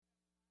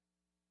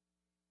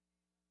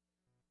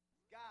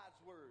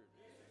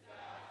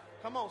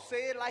Come on,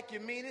 say it like you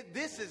mean it.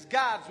 This is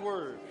God's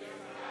word,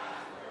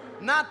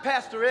 not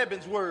Pastor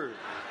Eben's word.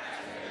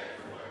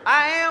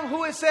 I am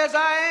who it says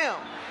I am.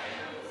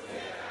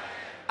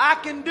 I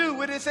can do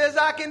what it says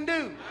I can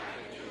do.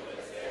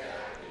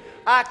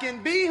 I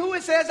can be who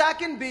it says I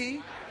can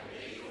be.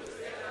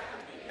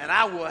 And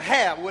I will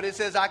have what it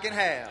says I can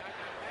have.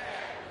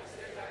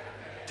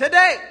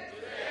 Today,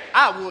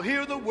 I will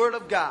hear the word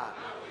of God.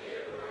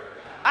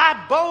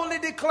 I boldly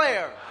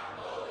declare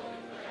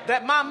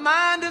that my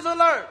mind is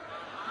alert.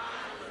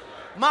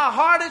 My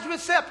heart is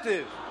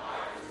receptive.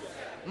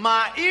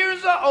 My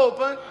ears are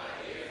open.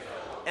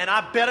 And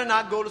I better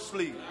not go to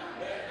sleep.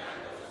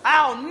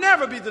 I'll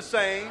never be the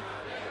same.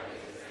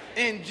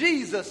 In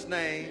Jesus'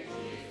 name,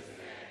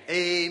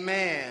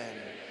 amen.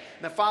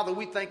 Now, Father,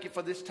 we thank you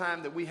for this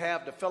time that we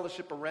have to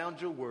fellowship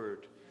around your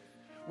word.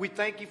 We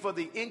thank you for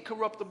the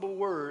incorruptible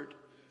word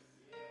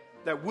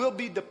that will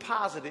be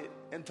deposited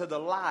into the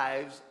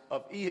lives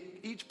of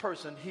each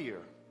person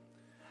here.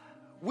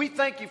 We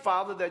thank you,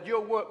 Father, that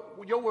your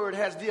word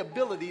has the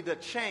ability to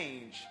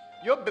change.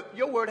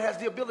 Your word has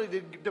the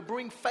ability to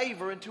bring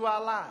favor into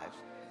our lives.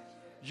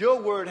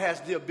 Your word has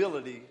the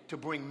ability to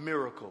bring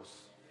miracles.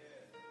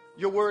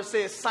 Your word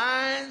says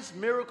signs,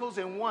 miracles,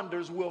 and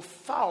wonders will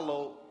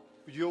follow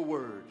your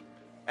word.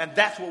 And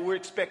that's what we're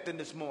expecting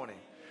this morning.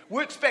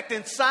 We're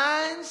expecting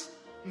signs,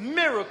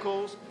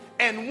 miracles,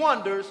 and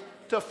wonders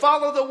to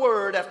follow the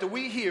word after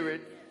we hear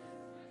it.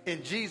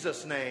 In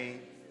Jesus'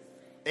 name,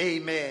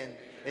 amen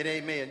and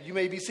amen. You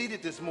may be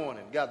seated this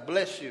morning. God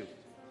bless you.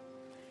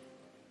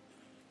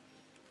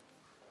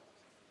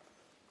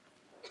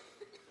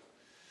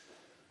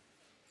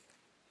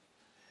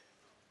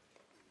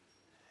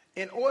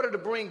 In order to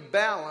bring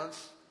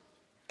balance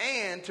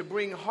and to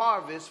bring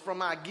harvest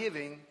from our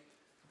giving,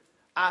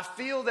 I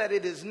feel that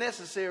it is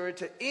necessary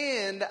to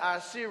end our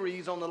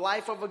series on the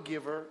life of a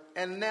giver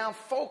and now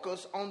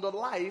focus on the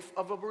life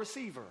of a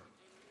receiver.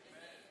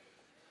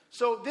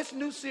 So this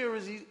new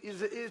series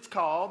is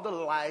called The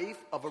Life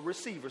of a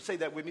Receiver. Say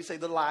that with me. Say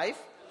the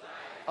life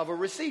of a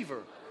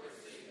receiver.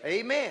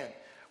 Amen.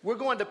 We're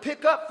going to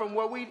pick up from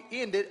where we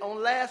ended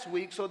on last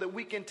week so that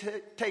we can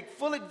take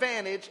full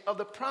advantage of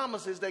the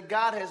promises that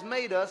God has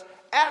made us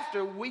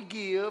after we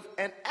give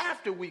and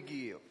after we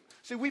give.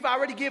 See, we've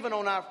already given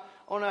on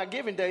our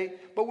giving day,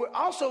 but we're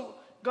also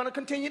going to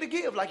continue to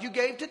give like you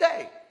gave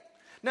today.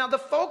 Now, the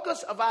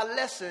focus of our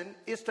lesson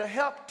is to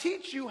help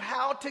teach you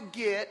how to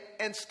get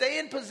and stay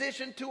in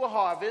position to a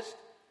harvest,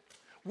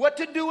 what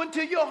to do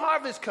until your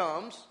harvest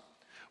comes,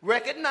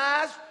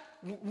 recognize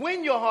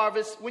when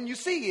you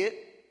see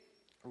it,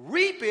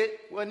 reap it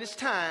when it's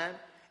time,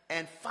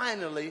 and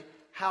finally,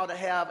 how to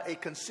have a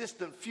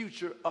consistent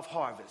future of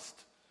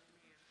harvest.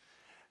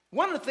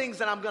 One of the things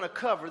that I'm going to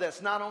cover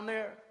that's not on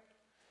there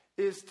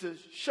is to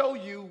show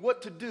you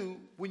what to do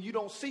when you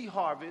don't see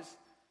harvest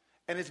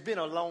and it's been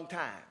a long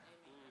time.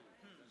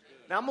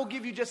 Now, I'm going to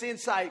give you just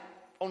insight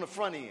on the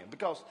front end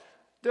because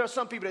there are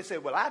some people that say,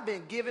 well, I've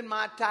been giving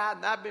my tithe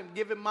and I've been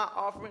giving my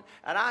offering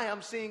and I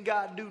am seeing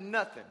God do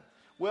nothing.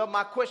 Well,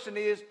 my question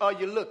is, are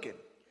you looking?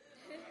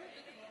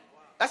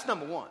 That's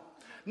number one.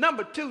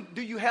 Number two,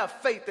 do you have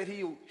faith that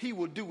he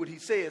will do what he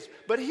says?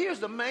 But here's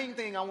the main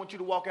thing I want you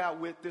to walk out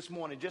with this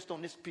morning, just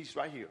on this piece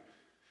right here.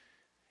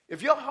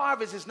 If your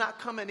harvest is not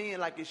coming in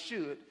like it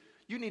should,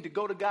 you need to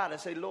go to God and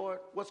say, Lord,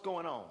 what's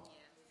going on?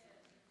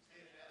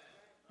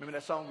 Remember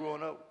that song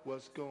growing up?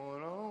 What's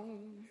going on?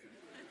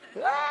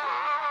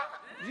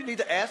 You need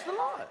to ask the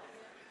Lord.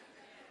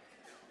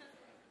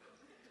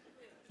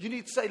 You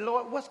need to say,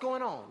 Lord, what's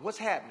going on? What's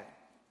happening?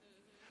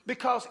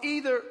 Because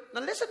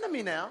now listen to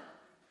me now.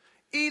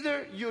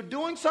 Either you're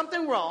doing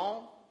something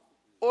wrong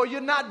or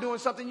you're not doing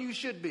something you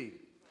should be.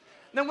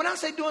 Now, when I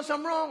say doing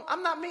something wrong,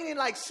 I'm not meaning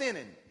like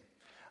sinning.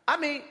 I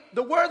mean,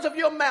 the words of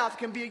your mouth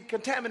can be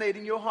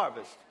contaminating your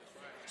harvest.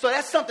 So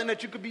that's something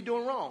that you could be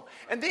doing wrong.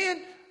 And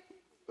then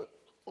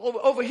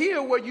over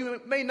here where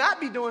you may not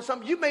be doing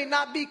something, you may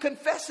not be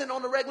confessing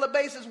on a regular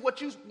basis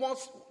what you want,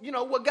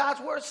 what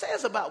God's word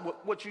says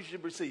about what you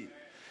should receive.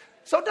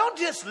 So don't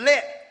just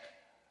let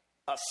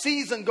a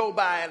season go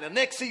by and the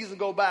next season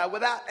go by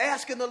without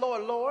asking the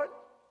Lord,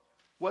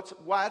 why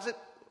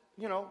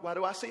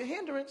do I see a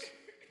hindrance?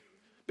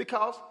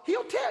 Because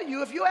he'll tell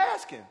you if you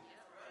ask him.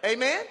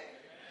 Amen?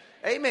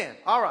 Amen.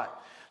 All right.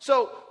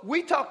 So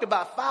we talked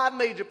about 5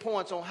 major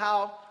points on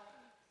how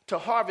to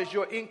harvest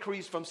your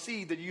increase from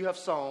seed that you have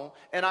sown.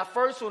 And our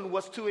first one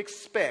was to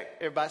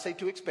expect. Everybody say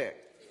to expect.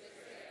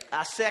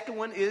 Our second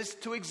one is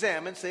to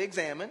examine. Say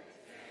examine.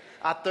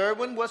 Our third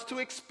one was to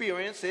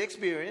experience. Say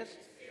experience.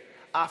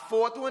 Our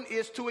fourth one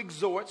is to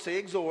exhort. Say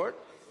exhort.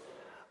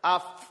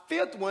 Our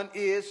fifth one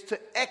is to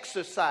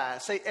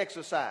exercise. Say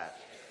exercise.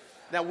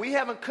 Now, we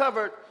haven't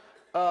covered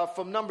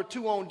from number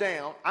 2 on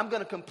down. I'm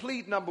going to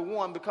complete number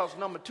 1 because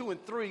number 2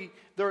 and 3,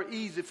 they're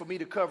easy for me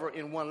to cover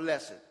in one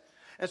lesson.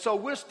 And so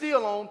we're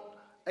still on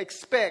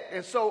expect.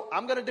 And so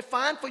I'm going to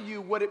define for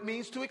you what it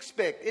means to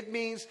expect. It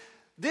means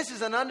this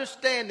is an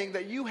understanding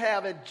that you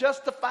have a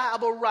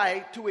justifiable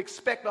right to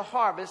expect a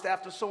harvest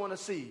after sowing a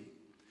seed.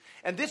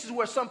 And this is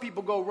where some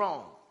people go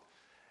wrong.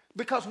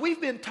 Because we've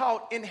been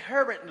taught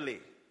inherently,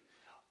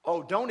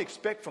 oh, don't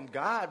expect from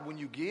God when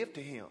you give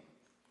to him.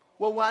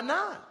 Well, why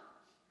not?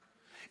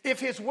 If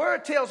his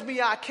word tells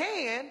me I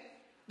can,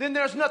 then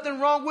there's nothing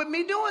wrong with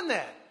me doing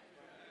that.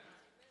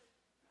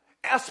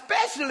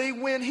 Especially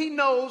when he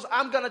knows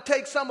I'm going to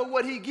take some of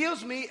what he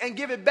gives me and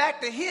give it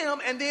back to him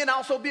and then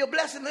also be a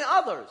blessing to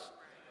others.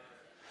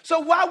 So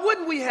why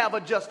wouldn't we have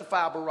a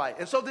justifiable right?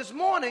 And so this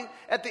morning,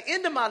 at the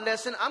end of my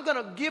lesson, I'm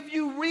going to give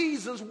you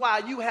reasons why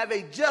you have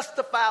a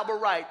justifiable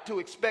right to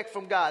expect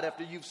from God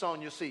after you've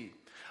sown your seed.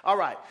 All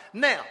right.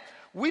 Now,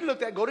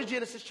 go to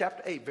Genesis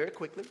chapter 8 very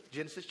quickly.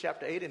 Genesis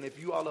chapter 8. And if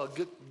you all are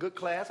a good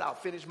class, I'll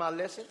finish my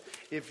lesson.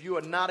 If you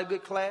are not a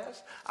good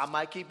class, I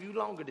might keep you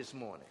longer this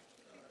morning.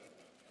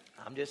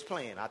 I'm just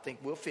playing. I think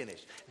we'll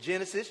finish.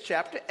 Genesis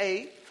chapter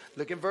 8,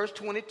 look in verse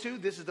 22.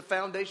 This is the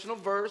foundational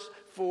verse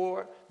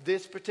for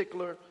this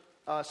particular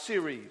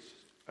series.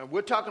 And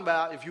we're talking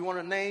about, if you want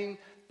to name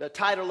the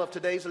title of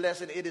today's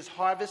lesson, it is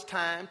Harvest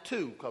Time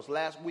 2, because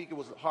last week it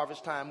was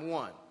Harvest Time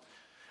 1.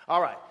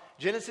 All right.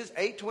 Genesis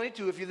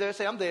 8:22. If you're there,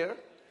 say, I'm there.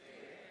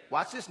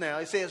 Watch this now.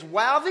 It says,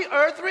 while the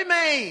earth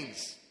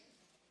remains.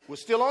 We're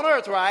still on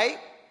earth, right?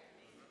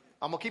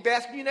 I'm going to keep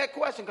asking you that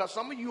question because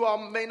some of you all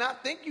may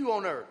not think you're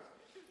on earth.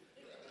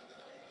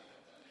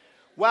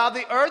 While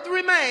the earth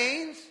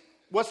remains,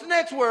 what's the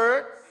next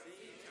word?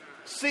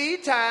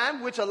 Seed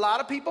time, which a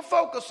lot of people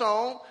focus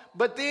on.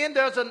 But then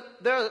there's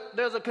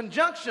a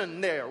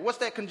conjunction there. What's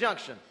that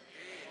conjunction?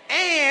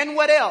 And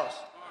what else?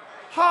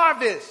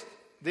 Harvest.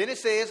 Then it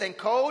says, and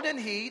cold and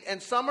heat,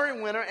 and summer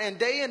and winter, and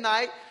day and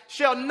night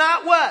shall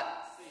not what?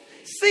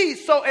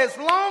 Cease. So as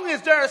long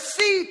as there is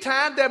seed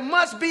time, there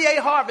must be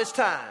a harvest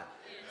time.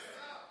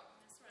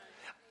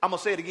 I'm going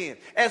to say it again.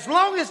 As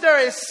long as there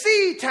is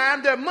seed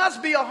time, there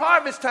must be a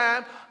harvest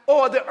time,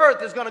 or the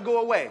earth is going to go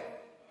away.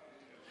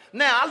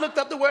 Now, I looked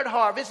up the word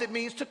harvest. It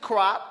means to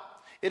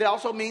crop. It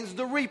also means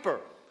the reaper.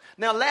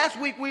 Now, last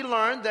week we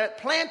learned that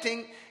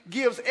planting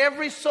gives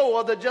every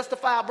sower the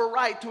justifiable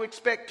right to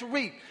expect to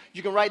reap.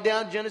 You can write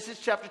down Genesis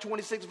chapter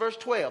 26, verse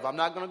 12. I'm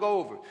not going to go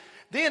over it.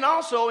 Then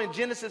also in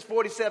Genesis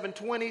 47,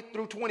 20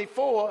 through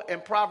 24,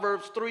 and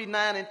Proverbs 3,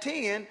 9, and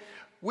 10,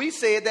 we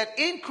said that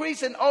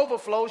increase and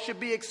overflow should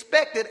be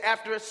expected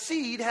after a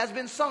seed has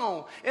been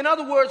sown. In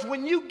other words,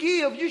 when you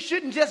give, you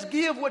shouldn't just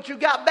give what you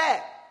got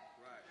back.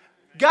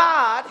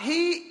 God,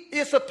 he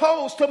is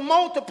supposed to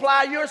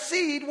multiply your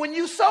seed when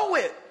you sow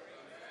it.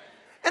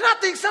 And I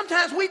think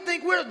sometimes we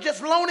think we're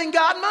just loaning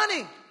God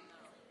money.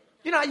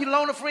 You know how you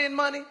loan a friend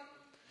money?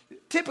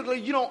 Typically,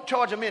 you don't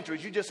charge them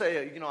interest. You just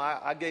say, hey,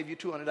 I gave you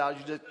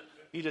 $200.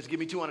 You just give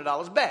me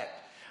 $200 back.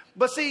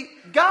 But see,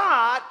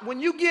 God, when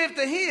you give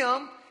to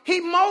him, he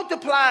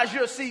multiplies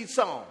your seed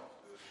sown.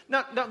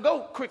 Now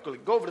go quickly.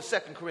 Go over to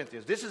 2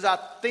 Corinthians. This is our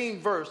theme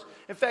verse.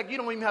 In fact, you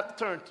don't even have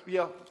to turn.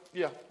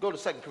 Go to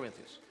 2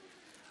 Corinthians.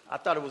 I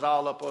thought it was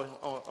all up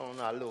on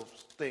our little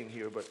thing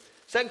here. But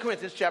 2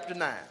 Corinthians chapter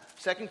 9.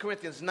 2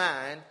 Corinthians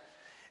 9.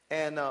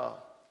 And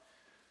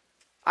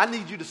I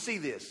need you to see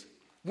this.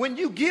 When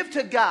you give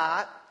to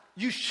God,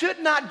 you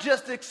should not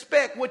just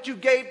expect what you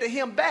gave to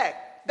him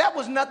back. That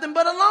was nothing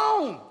but a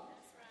loan.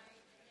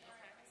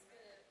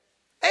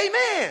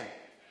 Amen.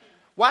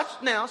 Watch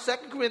now, 2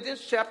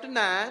 Corinthians chapter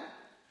 9.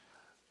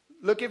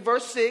 Look at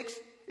verse 6.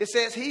 It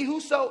says, he who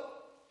sows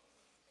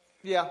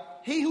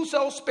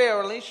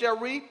sparingly shall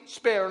reap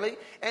sparingly,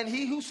 and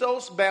he who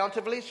sows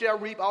bountifully shall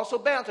reap also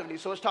bountifully.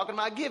 So it's talking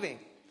about giving.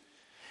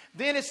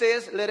 Then it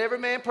says, let every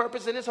man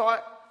purpose in his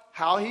heart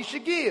how he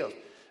should give,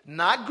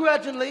 not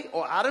grudgingly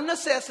or out of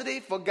necessity,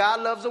 for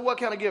God loves a what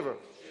kind of giver?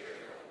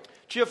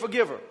 Cheerful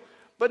giver.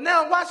 But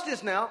now watch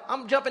this now.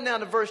 I'm jumping down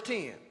to verse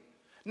 10.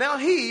 Now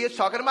he is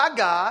talking about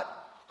God,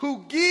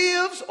 who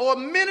gives or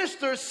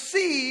ministers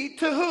seed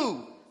to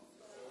who?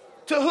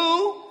 To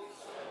who?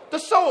 The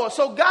sower.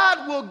 So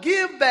God will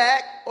give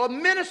back or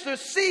minister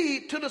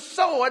seed to the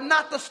sower,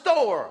 not the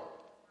storer.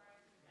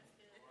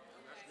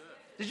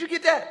 Did you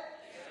get that?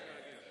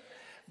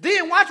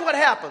 Then watch what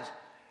happens.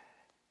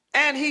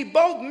 And he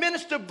both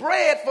minister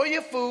bread for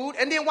your food.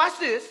 And then watch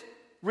this.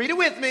 Read it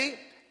with me.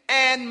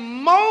 And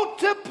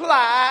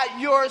multiply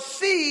your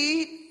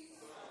seed.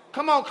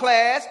 Come on,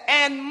 class.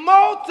 And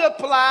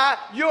multiply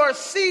your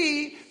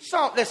seed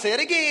sown. Let's say it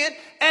again.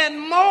 And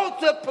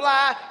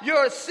multiply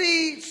your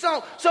seed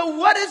sown. So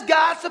what is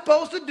God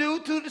supposed to do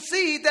to the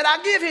seed that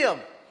I give him?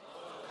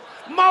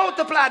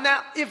 Multiply.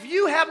 Now, if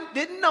you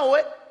didn't know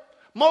it,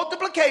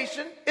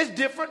 multiplication is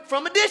different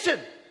from addition.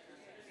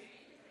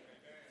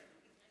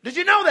 Did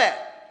you know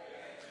that?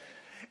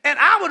 And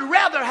I would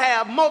rather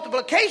have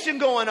multiplication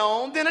going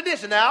on than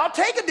addition. Now, I'll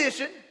take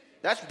addition.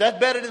 That's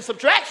better than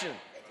subtraction.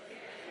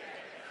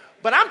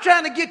 But I'm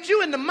trying to get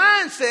you in the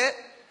mindset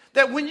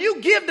that when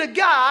you give to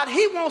God,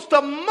 he wants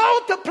to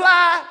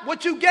multiply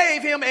what you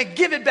gave him and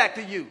give it back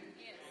to you.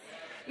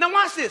 Now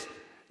watch this.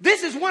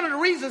 This is one of the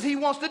reasons he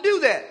wants to do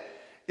that.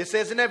 It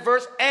says in that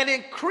verse, and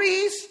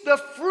increase the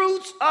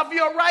fruits of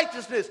your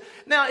righteousness.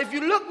 Now, if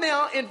you look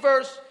now in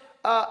verse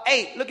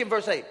 8, look in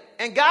verse 8.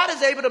 And God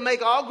is able to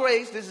make all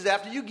grace, this is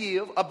after you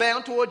give,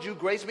 abound toward you,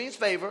 grace means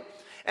favor,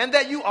 and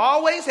that you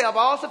always have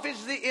all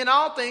sufficiency in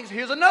all things.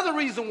 Here's another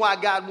reason why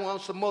God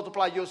wants to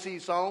multiply your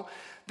seed sown,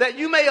 that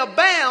you may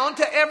abound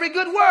to every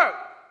good work.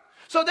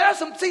 So there's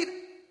some seed.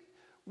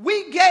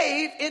 We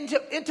gave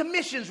into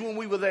missions when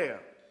we were there.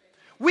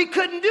 We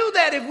couldn't do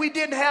that if we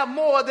didn't have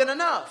more than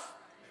enough.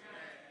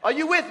 Are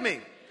you with me?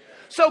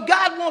 So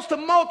God wants to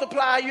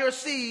multiply your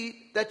seed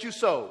that you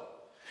sowed.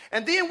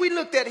 And then we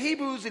looked at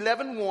Hebrews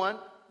 11:1.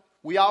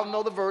 We all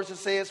know the verse. It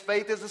says,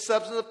 faith is the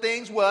substance of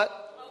things what?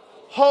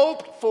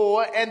 Hoped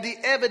for, and the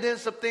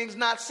evidence of things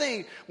not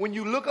seen. When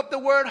you look up the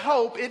word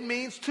hope, it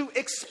means to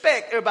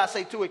expect. Everybody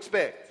say to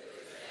expect.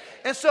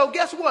 And so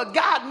guess what?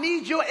 God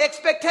needs your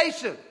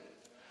expectation.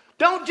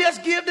 Don't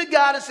just give to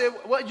God and say,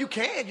 well, you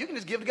can. You can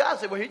just give to God and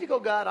say, well, here you go,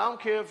 God. I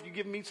don't care if you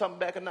give me something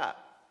back or not.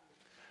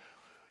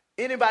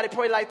 Anybody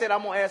pray like that,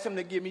 I'm going to ask him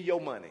to give me your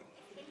money.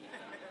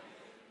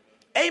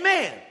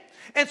 Amen.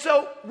 And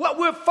so what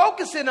we're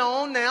focusing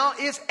on now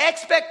is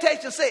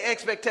expectation. Say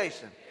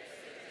expectation.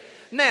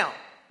 Now,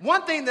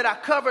 one thing that I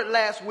covered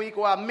last week,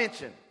 or I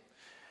mentioned,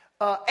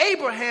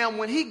 Abraham,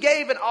 when he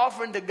gave an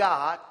offering to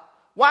God,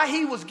 while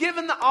he was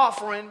giving the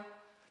offering,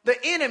 the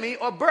enemy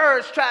or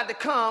birds tried to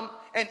come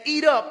and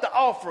eat up the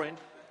offering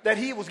that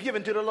he was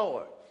giving to the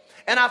Lord.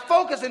 And I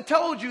focused and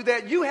told you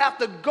that you have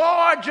to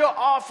guard your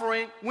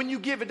offering when you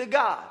give it to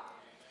God.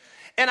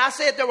 And I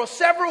said there were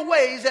several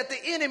ways that the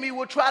enemy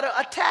will try to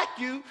attack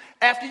you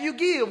after you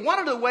give. One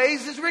of the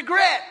ways is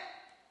regret.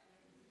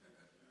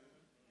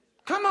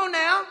 Come on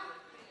now.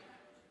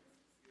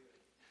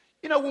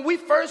 You know, when we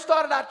first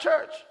started our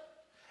church,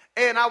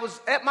 and I was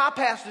at my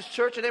pastor's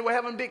church, and they were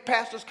having a big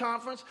pastor's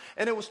conference,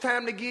 and it was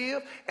time to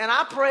give. And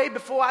I prayed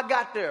before I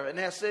got there, and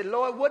I said,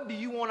 Lord, what do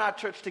you want our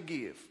church to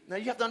give? Now,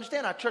 you have to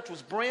understand, our church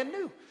was brand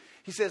new.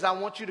 He says, I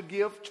want you to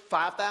give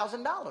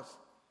 $5,000.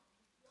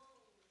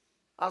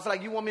 I was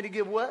like, you want me to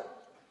give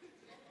what?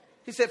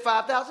 He said,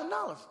 $5,000.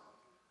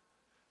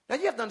 Now,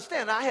 you have to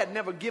understand, I had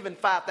never given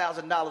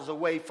 $5,000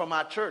 away from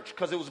our church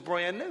because it was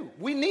brand new.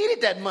 We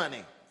needed that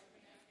money.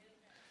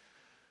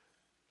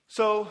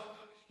 So,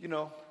 you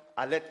know,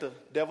 I let the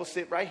devil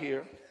sit right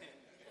here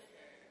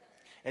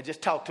and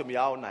just talk to me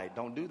all night.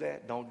 Don't do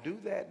that. Don't do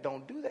that.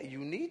 Don't do that. You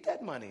need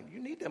that money.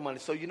 You need that money.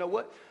 So you know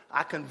what?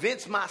 I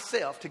convinced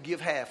myself to give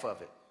half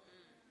of it.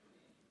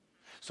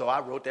 So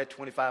I wrote that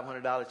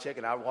 $2,500 check,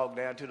 and I walked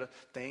down to the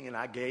thing, and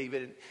I gave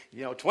it,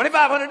 you know,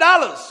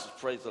 $2,500.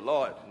 Praise the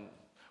Lord. And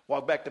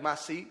walked back to my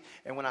seat.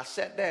 And when I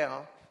sat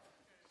down,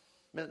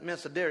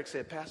 Minister Derek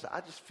said, Pastor, I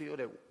just feel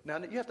that. Now,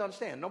 you have to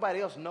understand, nobody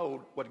else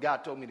knows what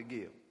God told me to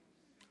give.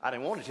 I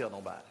didn't want to tell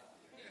nobody.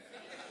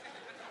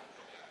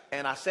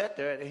 And I sat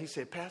there, and he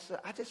said, Pastor,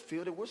 I just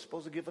feel that we're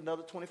supposed to give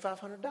another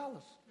 $2,500.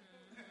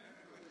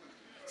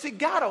 See,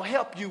 God will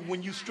help you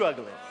when you're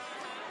struggling.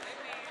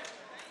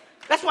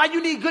 That's why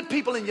you need good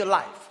people in your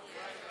life.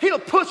 He'll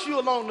push you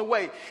along the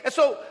way. And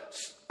so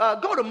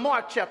go to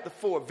Mark chapter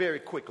 4 very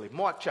quickly.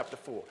 Mark chapter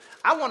 4.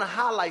 I want to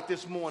highlight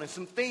this morning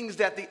some things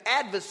that the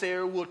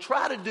adversary will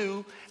try to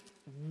do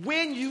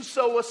when you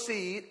sow a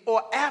seed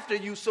or after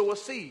you sow a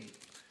seed.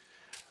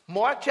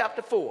 Mark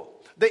chapter 4.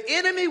 The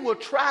enemy will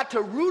try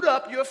to root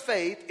up your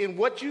faith in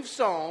what you've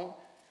sown,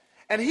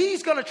 and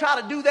he's going to try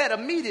to do that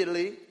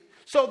immediately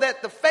so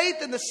that the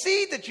faith in the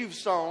seed that you've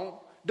sown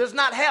does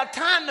not have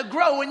time to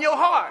grow in your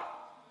heart.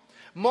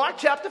 Mark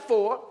chapter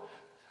 4.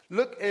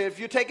 Look, if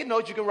you're taking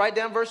notes, you can write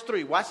down verse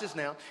 3. Watch this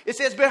now. It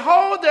says,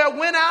 behold, there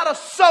went out a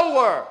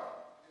sower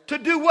to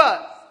do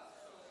what?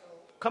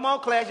 Come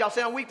on, class. Y'all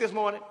sound weak this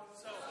morning.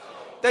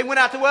 They went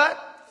out to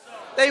what?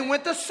 They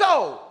went to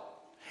sow.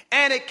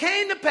 And it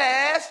came to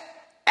pass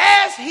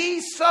as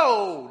he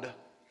sowed.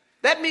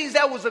 That means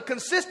that was a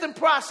consistent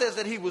process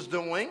that he was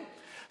doing.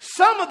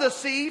 Some of the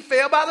seed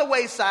fell by the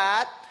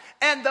wayside,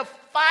 and the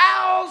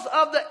fowls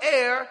of the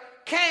air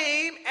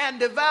came and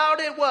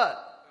devoured it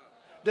what?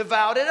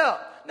 Devoured it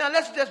up. Now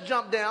let's just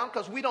jump down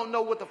because we don't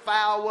know what the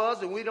fowl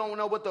was and we don't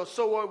know what the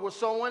sower was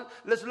sowing.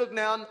 Let's look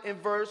down in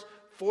verse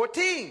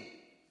 14.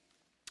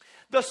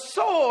 The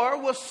sower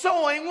was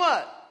sowing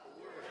what?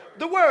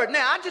 The word.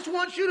 Now I just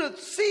want you to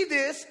see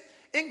this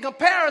in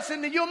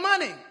comparison to your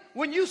money.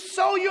 When you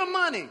sow your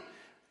money,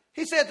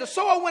 he said the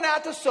sower went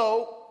out to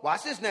sow.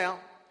 Watch this now.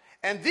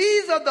 And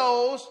these are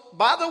those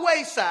by the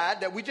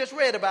wayside that we just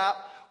read about,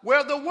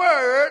 where the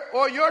word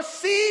or your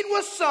seed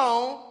was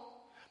sown,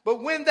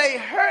 but when they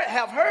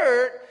have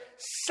heard,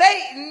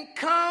 Satan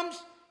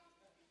comes.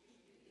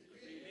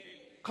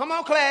 Come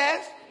on,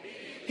 class.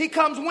 He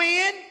comes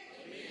when?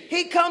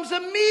 He comes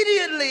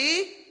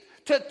immediately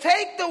to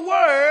take the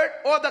word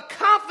or the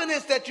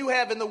confidence that you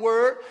have in the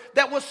word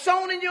that was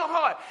sown in your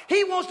heart.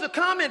 He wants to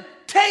come and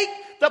take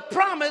the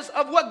promise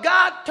of what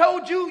God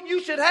told you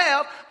you should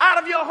have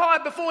out of your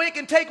heart before it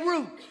can take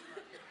root.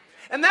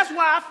 And that's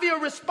why I feel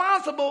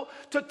responsible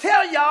to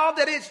tell y'all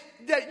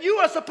that you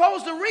are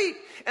supposed to reap.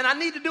 And I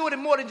need to do it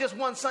in more than just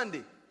one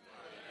Sunday.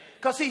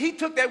 Because see, he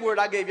took that word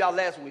I gave y'all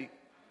last week.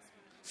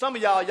 Some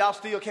of y'all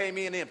still came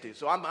in empty.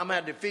 So I'm going to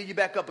have to fill you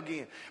back up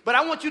again. But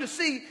I want you to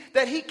see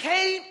that he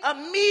came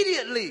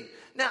immediately.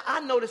 Now,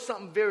 I noticed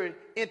something very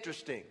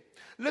interesting.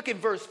 Look at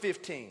verse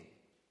 15.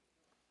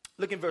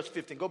 Look in verse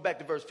 15. Go back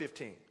to verse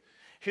 15.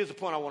 Here's the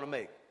point I want to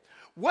make.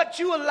 What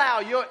you allow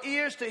your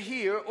ears to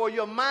hear or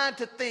your mind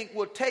to think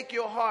will take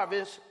your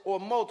harvest or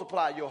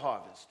multiply your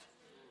harvest.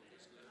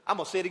 I'm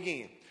going to say it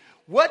again.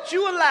 What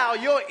you allow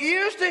your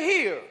ears to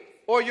hear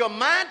or your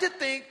mind to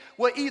think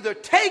will either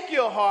take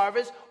your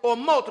harvest or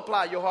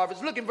multiply your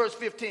harvest. Look in verse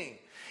 15.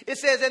 It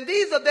says, and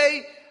these are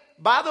they,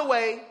 by the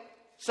way,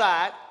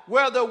 side,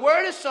 where the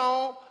word is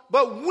sown,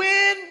 but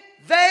when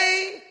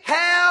they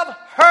have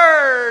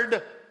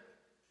heard.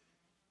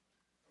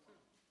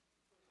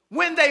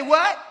 When they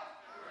what?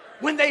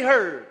 When they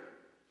heard.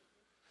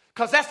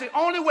 Because that's the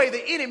only way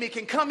the enemy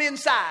can come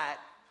inside.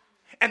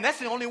 And that's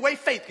the only way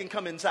faith can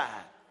come inside.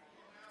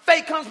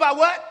 Faith comes by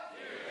what?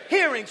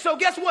 Hearing. So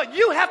guess what?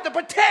 You have to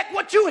protect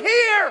what you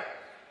hear.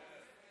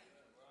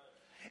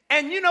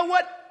 And you know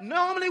what?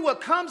 Normally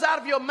what comes out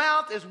of your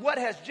mouth is what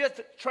has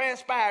just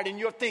transpired in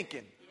your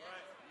thinking.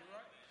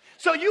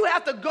 So you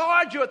have to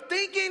guard your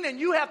thinking, and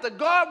you have to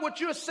guard what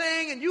you're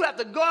saying, and you have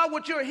to guard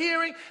what you're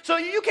hearing. So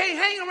you can't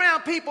hang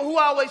around people who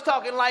are always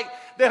talking like,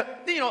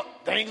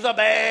 things are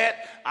bad.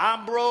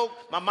 I'm broke.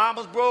 My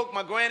mama's broke.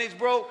 My granny's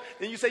broke.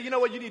 Then you say, you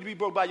know what? You need to be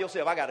broke by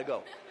yourself. I got to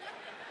go.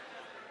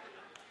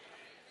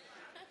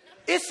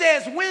 It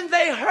says when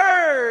they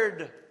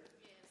heard.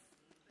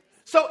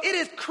 So it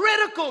is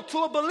critical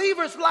to a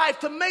believer's life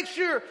to make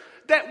sure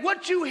that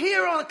what you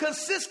hear on a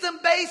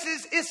consistent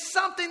basis is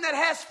something that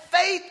has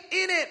faith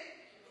in it.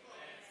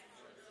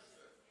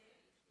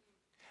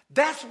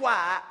 That's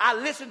why I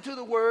listen to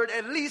the word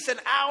at least an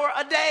hour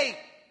a day.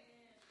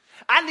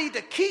 I need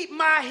to keep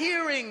my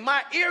hearing,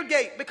 my ear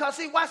gate. Because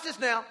see, watch this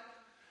now.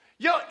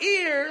 Your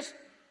ears,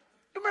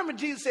 remember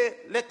Jesus said,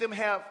 let them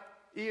have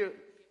ears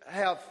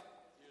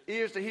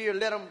to hear,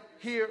 let them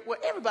hear. Well,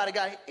 everybody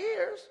got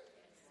ears,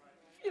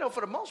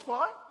 for the most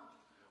part.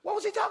 What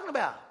was he talking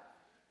about?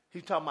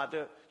 He's talking about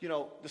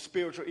the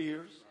spiritual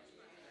ears.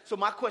 So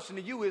my question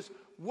to you is,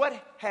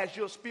 what has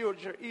your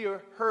spiritual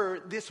ear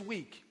heard this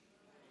week?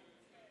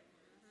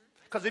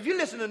 Because if you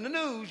listen to the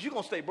news, you're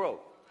going to stay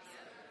broke.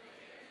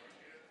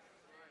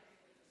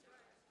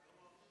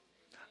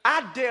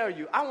 I dare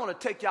you. I want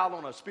to take y'all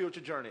on a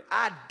spiritual journey.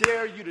 I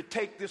dare you to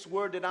take this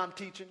word that I'm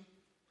teaching,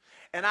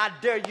 and I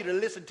dare you to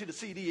listen to the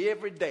CD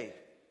every day,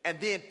 and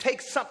then take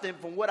something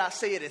from what I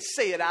said and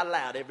say it out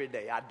loud every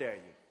day. I dare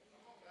you.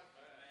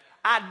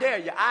 I dare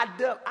you.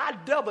 I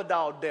double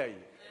dog dare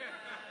you.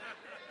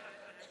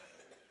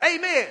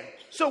 Amen.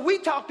 So we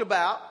talked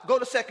about, go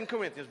to 2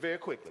 Corinthians very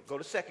quickly. Go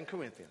to 2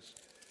 Corinthians.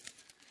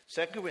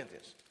 2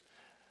 Corinthians.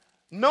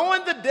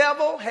 Knowing the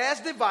devil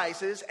has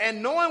devices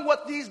and knowing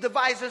what these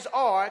devices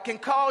are can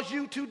cause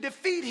you to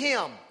defeat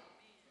him.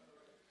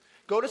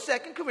 Go to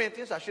 2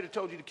 Corinthians. I should have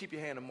told you to keep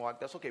your hand on Mark.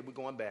 That's okay. We're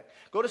going back.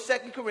 Go to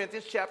 2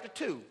 Corinthians chapter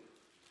 2.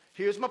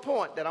 Here's my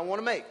point that I want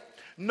to make.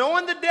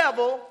 Knowing the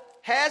devil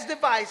has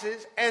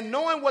devices and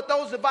knowing what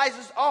those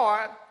devices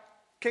are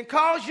can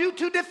cause you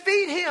to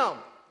defeat him.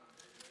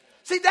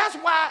 See, that's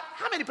why,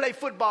 how many play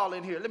football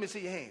in here? Let me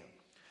see your hand.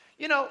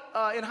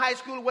 In high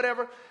school or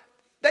whatever,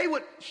 they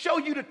would show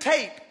you the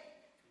tape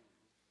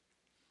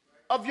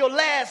of your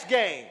last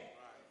game.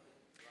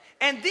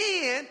 And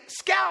then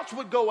scouts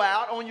would go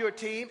out on your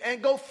team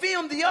and go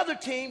film the other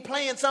team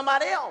playing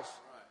somebody else.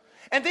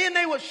 And then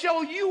they would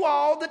show you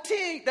all the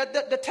tape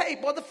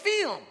or the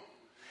film.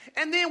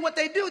 And then what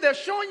they do, they're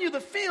showing you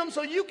the film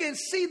so you can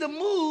see the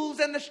moves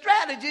and the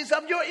strategies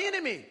of your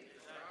enemy.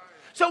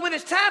 So when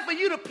it's time for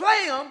you to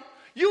play them,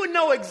 you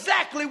know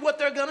exactly what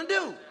they're going to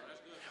do.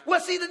 Well,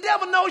 see, the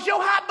devil knows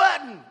your hot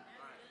button.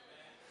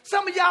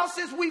 Some of y'all,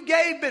 since we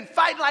been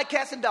fighting like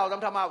cats and dogs.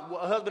 I'm talking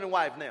about husband and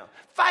wife now.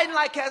 Fighting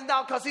like cats and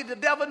dogs because, see, the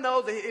devil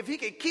knows that if he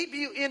can keep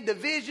you in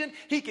division,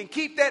 he can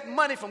keep that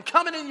money from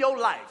coming in your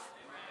life.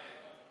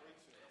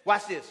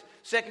 Watch this.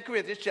 2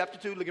 Corinthians chapter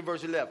 2, look at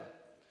verse 11.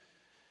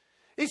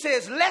 He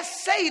says,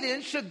 lest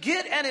Satan should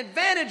get an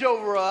advantage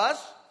over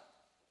us,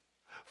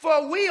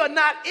 for we are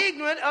not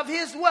ignorant of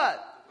his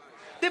what?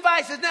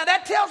 Devices. Now,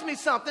 that tells me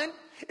something.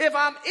 If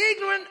I'm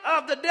ignorant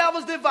of the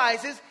devil's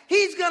devices,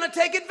 he's going to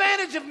take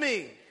advantage of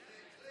me.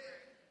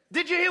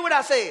 Did you hear what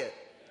I said?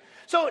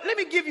 So let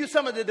me give you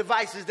some of the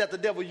devices that the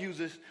devil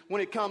uses when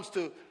it comes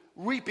to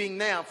reaping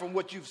now from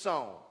what you've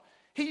sown.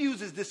 He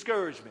uses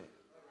discouragement.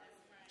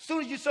 As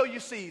soon as you sow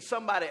your seed,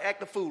 somebody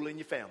act a fool in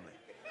your family.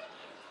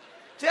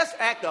 Just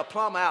act a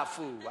plumb out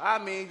fool. I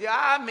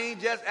mean,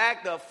 just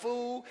act a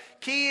fool.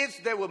 Kids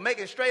that were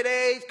making straight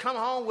A's come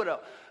home with a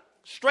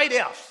straight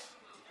F.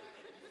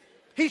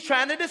 He's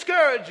trying to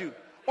discourage you.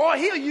 Or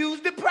he'll use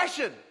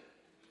depression.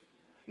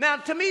 Now,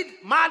 to me,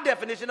 my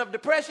definition of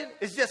depression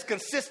is just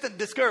consistent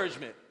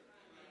discouragement.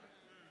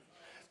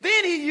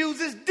 Then he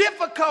uses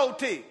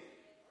difficulty.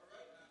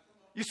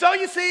 You sow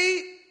your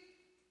seed,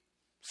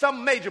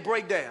 some major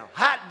breakdown.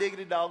 Hot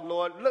diggity dog,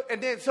 Lord. Look,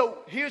 and then, so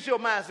here's your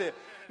mindset.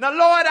 Now,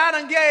 Lord, I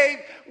done gave.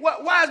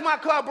 Why is my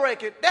car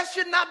breaking? That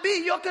should not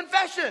be your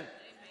confession.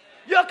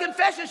 Your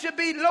confession should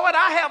be, Lord,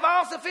 I have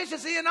all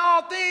sufficiency in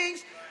all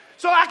things,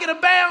 so I can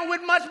abound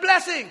with much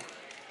blessing.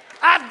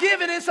 I've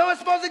given it, so it's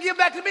supposed to give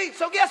back to me.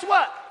 So guess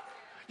what?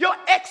 Your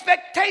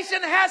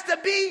expectation has to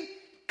be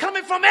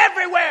coming from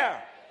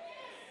everywhere.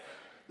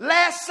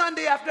 Last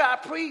Sunday after I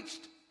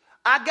preached,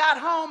 I got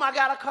home, I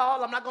got a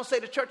call. I'm not going to say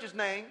the church's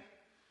name,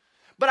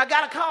 but I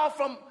got a call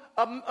from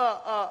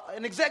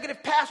an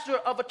executive pastor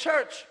of a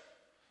church.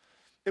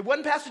 It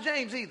wasn't Pastor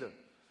James either.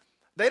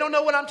 They don't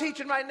know what I'm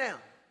teaching right now.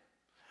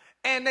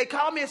 And they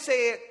called me and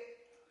said,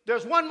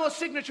 there's one more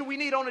signature we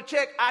need on the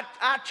check.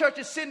 Our church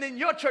is sending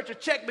your church a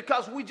check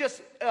because we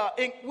just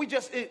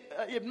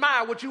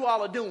admire what you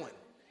all are doing.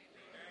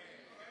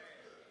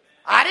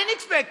 I didn't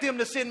expect them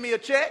to send me a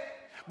check,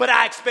 but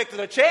I expected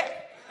a check.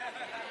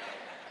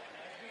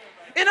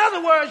 In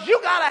other words,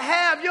 you got to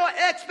have your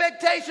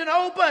expectation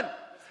open.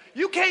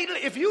 You can't,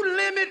 if you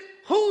limit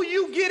who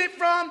you get it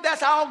from,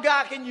 that's all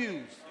God can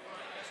use.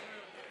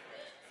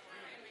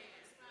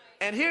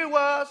 And here it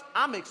was,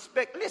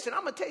 listen,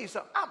 I'm going to tell you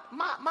something.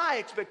 My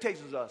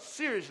expectations are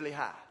seriously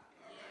high.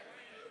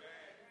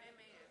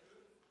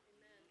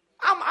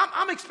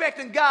 I'm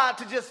expecting God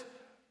to just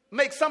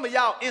make some of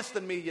y'all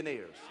instant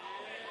millionaires.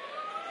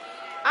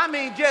 I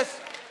mean,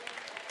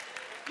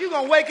 you're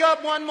going to wake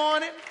up one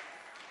morning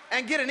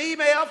and get an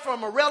email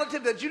from a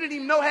relative that you didn't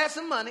even know had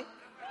some money.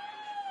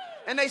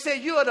 And they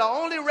say, you are the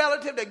only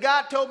relative that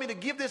God told me to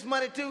give this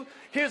money to.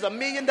 Here's $1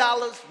 million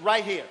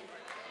right here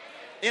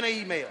in an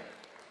email.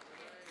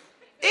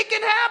 It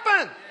can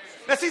happen.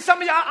 Now, see,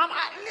 some of y'all,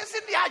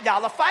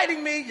 y'all are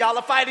fighting me. Y'all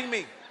are fighting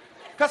me.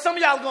 Because some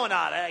of y'all are going,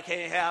 that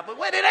can't happen.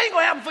 Well, it ain't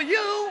going to happen for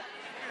you.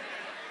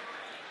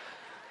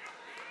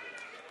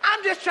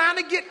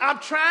 I'm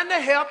trying to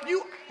help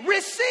you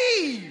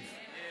receive.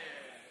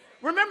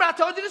 Remember, I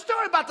told you the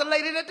story about the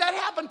lady that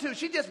happened to.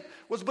 She just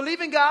was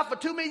believing God for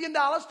 $2 million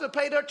to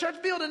pay their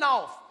church building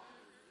off.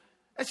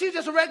 And she's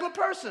just a regular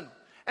person.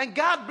 And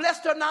God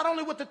blessed her not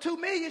only with the $2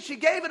 million, she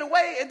gave it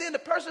away. And then the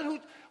person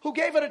who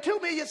gave her the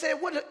 $2 million said,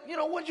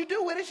 what'd you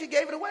do with it? She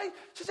gave it away.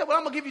 She said, well,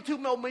 I'm going to give you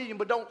 $2 more million,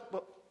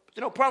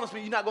 but promise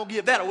me you're not going to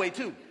give that away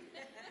too.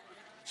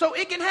 So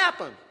it can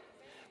happen.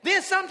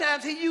 Then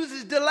sometimes he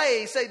uses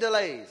delays. Say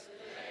delays.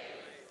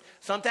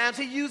 Sometimes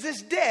he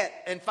uses debt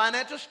and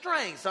financial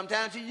strain.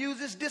 Sometimes he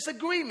uses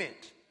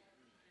disagreement.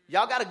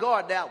 Y'all got to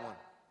guard that one.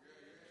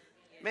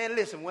 Man,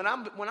 listen, when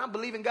I'm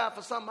believing God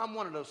for something, I'm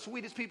one of the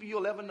sweetest people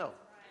you'll ever know.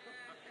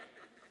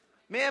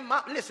 Man,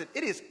 listen,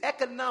 it is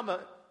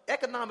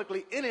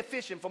economically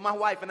inefficient for my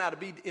wife and I to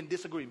be in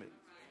disagreement.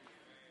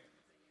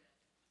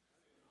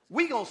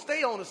 We're going to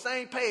stay on the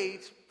same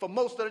page for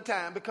most of the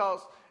time because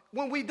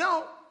when we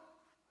don't,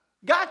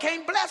 God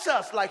can't bless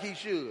us like he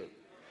should.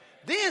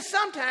 Then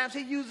sometimes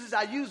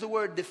I use the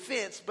word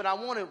defense, but I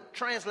want to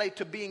translate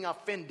to being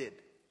offended.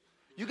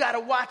 You got to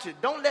watch it.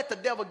 Don't let the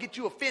devil get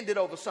you offended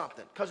over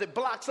something because it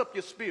blocks up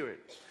your spirit.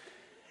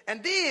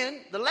 And then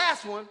the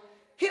last one,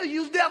 he'll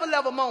use devil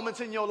level moments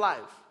in your life.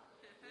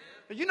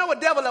 And you know what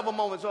devil level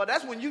moments are?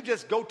 That's when you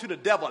just go to the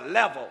devil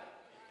level.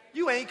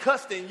 You ain't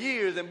cussed in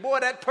years, and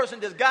boy, that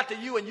person just got to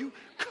you and you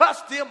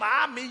cussed them.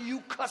 I mean, you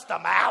cussed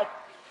them out.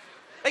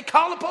 They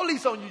call the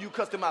police on you. You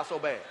cussed them out so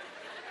bad.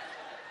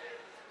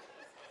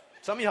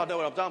 Some of y'all know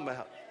what I'm talking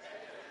about.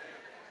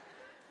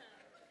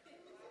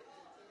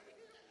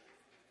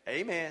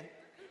 Amen.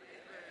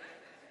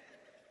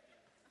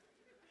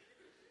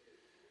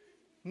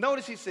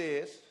 Notice he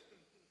says,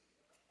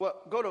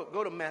 well,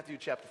 go to Matthew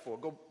chapter 4.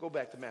 Go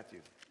back to Matthew.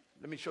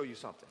 Let me show you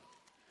something.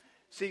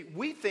 See,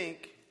 we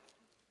think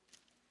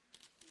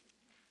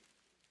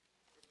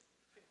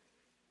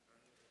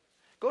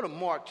go to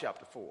Mark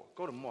chapter 4.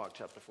 Go to Mark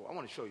chapter 4. I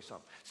want to show you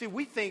something. See,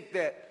 we think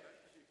that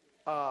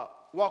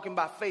walking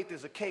by faith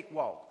is a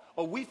cakewalk.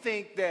 Or we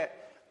think that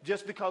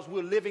just because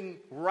we're living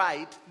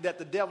right, that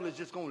the devil is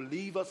just going to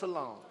leave us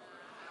alone.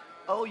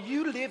 Oh,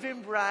 you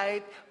living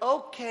right.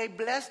 Okay,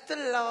 bless the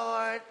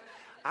Lord.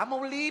 I'm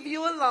going to leave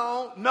you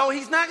alone. No,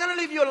 he's not going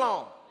to leave you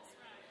alone.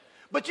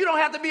 But you don't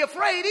have to be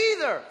afraid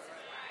either.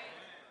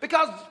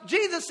 Because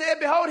Jesus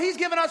said, behold, he's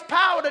given us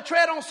power to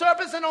tread on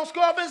serpents and on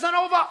scorpions and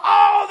over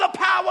all the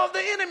power of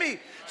the enemy.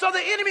 So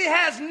the enemy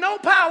has no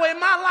power in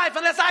my life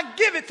unless I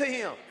give it to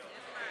him.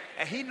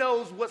 And he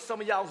knows what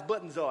some of y'all's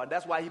buttons are.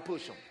 That's why he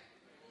push them.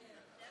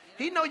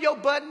 He know your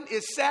button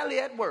is Sally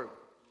at work.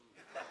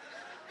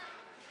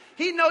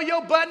 He know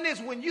your button is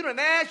when you done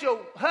asked your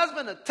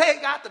husband to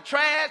take out the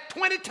trash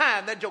 20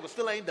 times. That joker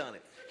still ain't done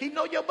it. He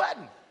know your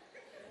button.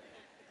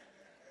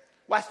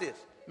 Watch this.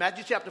 Mark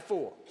chapter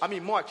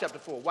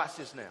 4. Watch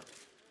this now.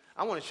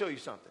 I want to show you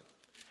something.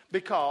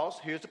 Because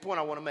here's the point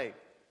I want to make.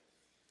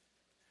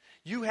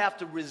 You have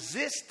to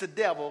resist the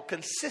devil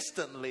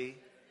consistently,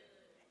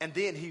 and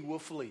then he will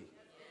flee.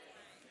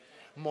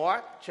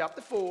 Mark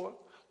chapter 4.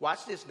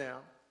 Watch this now.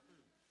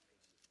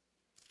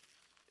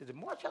 Is it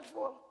Mark chapter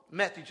 4?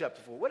 Matthew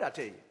chapter 4. What did I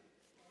tell you?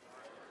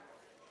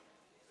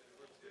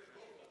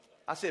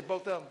 I said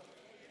both of them.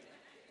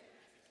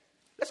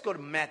 Let's go to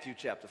Matthew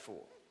chapter 4.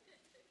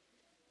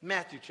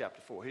 Matthew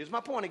chapter 4. Here's my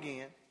point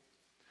again.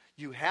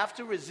 You have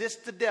to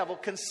resist the devil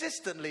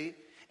consistently,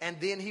 and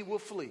then he will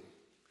flee.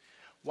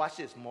 Watch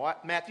this.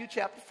 Matthew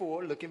chapter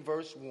 4, look in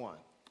verse 1.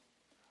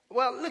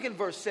 Well, look in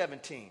verse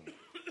 17.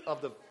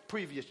 of the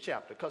previous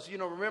chapter. Because,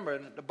 remember,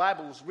 the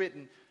Bible was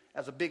written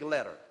as a big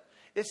letter.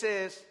 It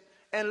says,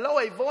 and lo,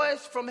 a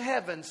voice from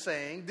heaven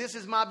saying, this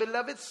is my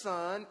beloved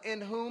Son,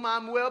 in whom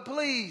I'm well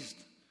pleased.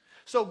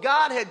 So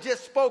God had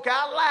just spoke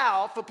out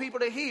loud for people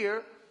to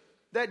hear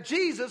that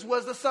Jesus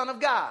was the Son of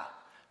God.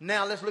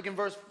 Now let's look in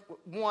verse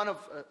 1 of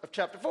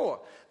chapter 4.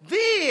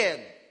 Then,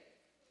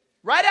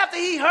 right after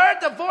he heard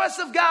the voice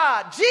of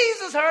God,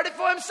 Jesus heard it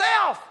for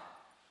himself.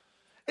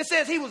 It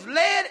says he was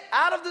led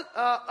out of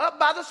up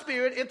by the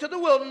Spirit into the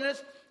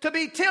wilderness to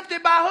be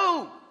tempted by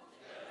who?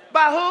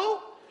 By who?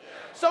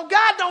 So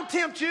God don't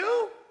tempt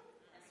you.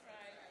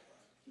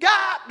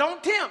 God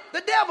don't tempt.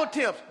 The devil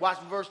tempts. Watch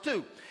verse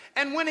 2.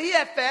 And when he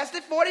had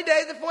fasted 40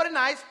 days and 40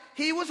 nights,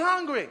 he was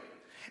hungry.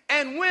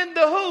 And when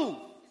the who?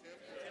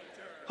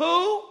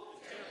 Who?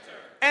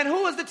 And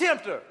who is the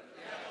tempter?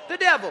 The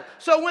devil.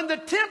 So when the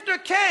tempter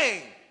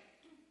came,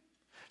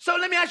 so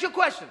let me ask you a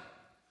question.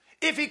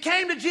 If he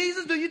came to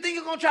Jesus, do you think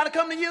he's going to try to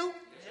come to you?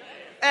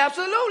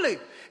 Absolutely.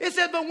 It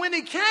says, but when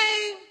he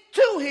came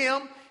to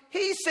him,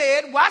 he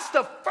said, watch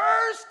the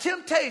first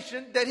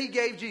temptation that he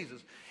gave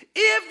Jesus.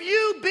 If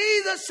you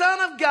be the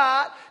Son of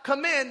God,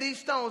 command these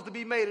stones to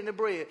be made into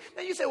bread.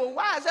 Now you say, well,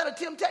 why is that a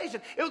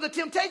temptation? It was a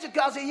temptation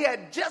because he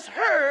had just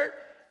heard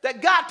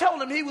that God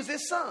told him he was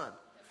his son.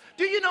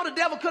 Do you know the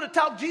devil could have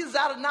talked Jesus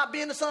out of not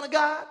being the Son of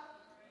God?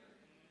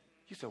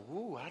 You say,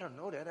 ooh, I don't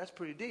know that. That's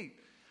pretty deep.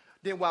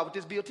 Then why would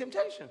this be a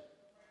temptation?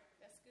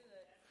 That's good.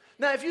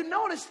 Now, if you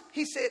notice,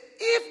 he said,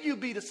 if you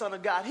be the Son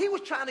of God, he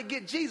was trying to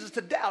get Jesus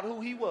to doubt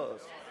who he was.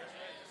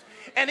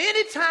 And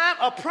anytime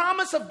a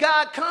promise of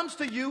God comes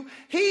to you,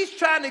 he's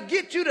trying to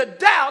get you to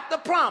doubt the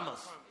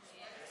promise.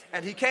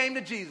 And he came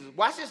to Jesus.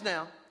 Watch this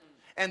now.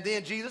 And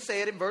then Jesus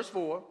said in verse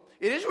 4,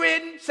 it is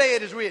written, say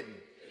it is written.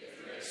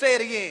 Say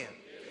it again.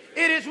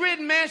 It is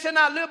written, man shall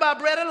not live by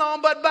bread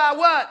alone, but by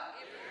what?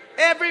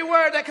 Every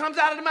word that comes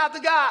out of the mouth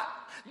of God.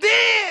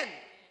 Then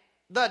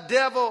the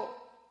devil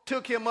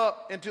took him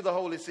up into the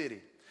holy city,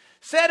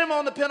 set him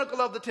on the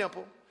pinnacle of the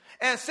temple,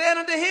 and said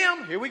unto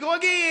him, here we go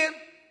again,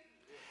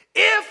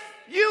 if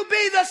you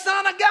be the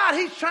Son of God.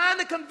 He's trying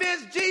to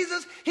convince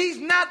Jesus he's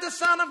not the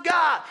Son of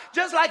God.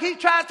 Just like he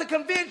tries to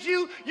convince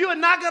you, you are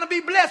not going to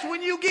be blessed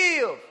when you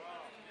give.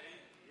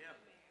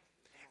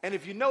 And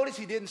if you notice,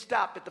 he didn't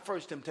stop at the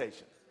first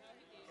temptation.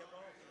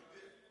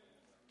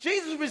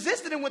 Jesus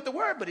resisted him with the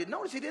word, but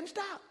notice he didn't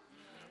stop.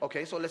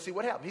 Okay, so let's see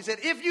what happened. He said,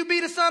 if you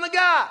be the Son of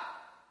God,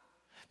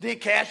 then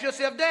cast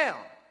yourself down.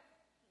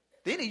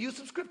 Then he used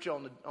some scripture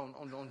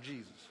on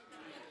Jesus.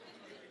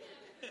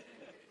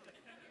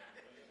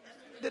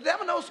 The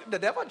devil knows. The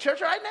devil in church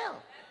right now.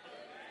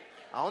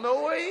 I don't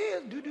know where he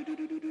is.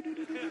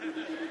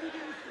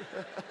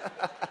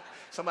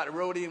 Somebody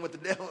rode in with the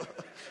devil.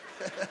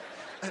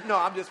 No,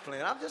 I'm just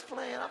playing. I'm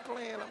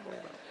playing.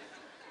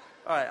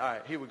 All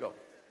right. Here we go.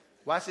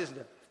 Watch this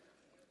now.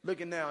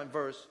 Looking now in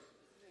verse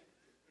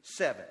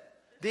 7.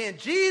 Then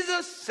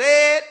Jesus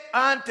said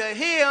unto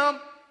him,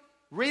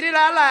 read it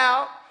out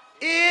loud,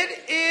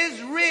 it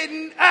is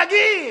written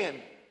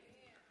again.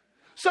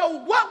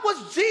 So what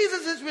was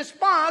Jesus'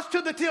 response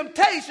to the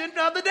temptation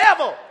of the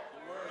devil?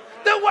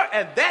 The word.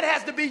 And that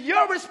has to be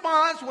your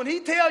response when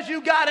he tells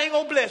you God ain't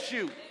going to bless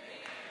you.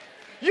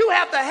 You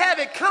have to have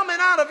it coming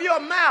out of your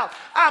mouth.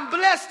 I'm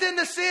blessed in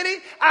the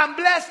city. I'm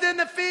blessed in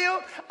the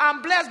field.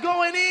 I'm blessed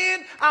going in.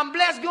 I'm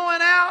blessed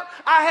going out.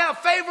 I have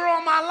favor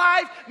on my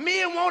life.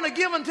 Men want to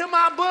give unto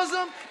my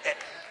bosom.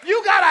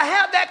 You got to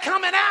have that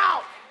coming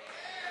out.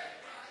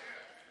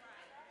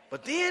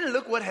 But then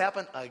look what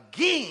happened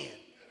again.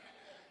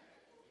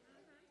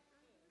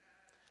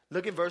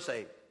 Look at verse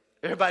 8.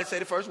 Everybody say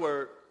the first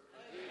word.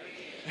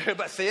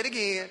 Everybody say it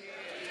again.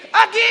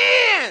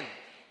 Again.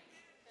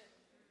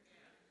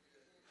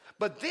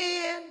 But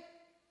then,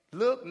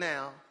 look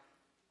now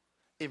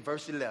in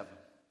verse 11.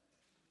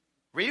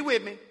 Read it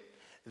with me.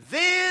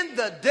 Then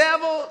the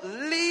devil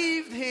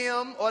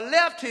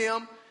left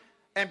him,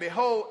 and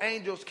behold,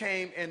 angels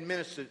came and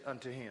ministered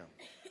unto him.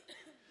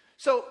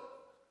 So,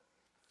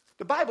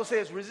 the Bible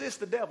says, resist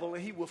the devil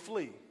and he will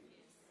flee.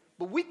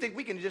 But we think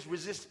we can just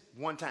resist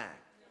one time.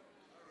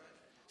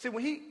 See,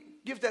 when he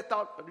gives that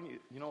thought,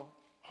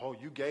 oh,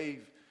 you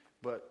gave,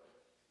 but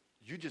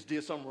you just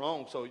did something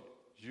wrong, so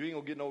you ain't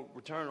going to get no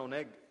return on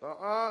that.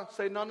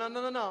 Say,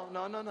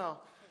 no.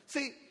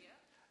 See,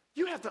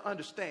 you have to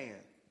understand.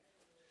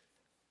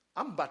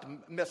 I'm about to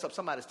mess up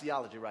somebody's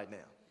theology right now.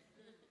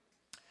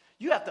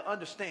 You have to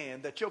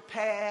understand that your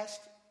past,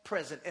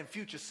 present, and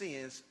future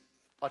sins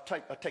are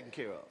taken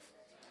care of.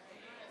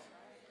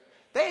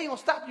 They ain't going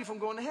to stop you from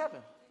going to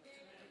heaven.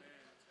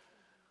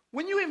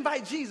 When you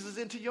invite Jesus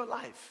into your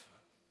life,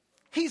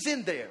 he's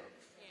in there.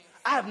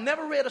 I have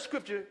never read a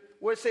scripture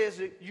where it says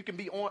that you can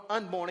be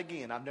unborn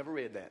again. I've never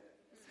read that.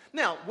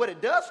 Now, what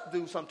it does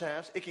do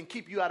sometimes, it can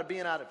keep you out of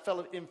being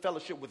in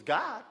fellowship with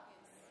God.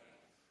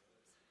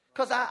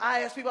 Because I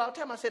ask people all the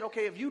time, I said,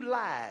 okay, if you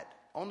lied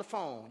on the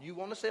phone, you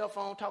on the cell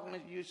phone talking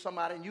to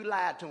somebody and you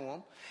lied to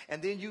them,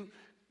 and then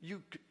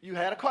you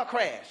had a car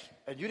crash,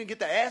 and you didn't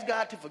get to ask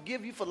God to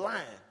forgive you for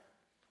lying,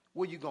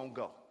 where you going to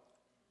go?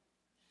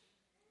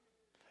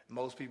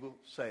 Most people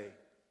say,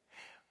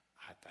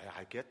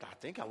 I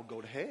think I would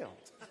go to hell.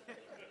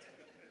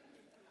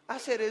 I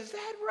said, is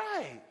that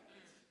right?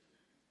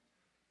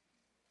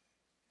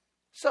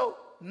 So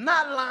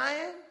not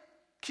lying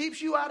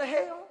keeps you out of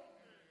hell?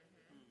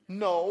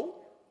 No,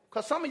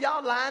 because some of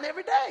y'all lying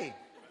every day.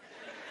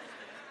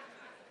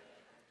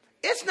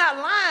 It's not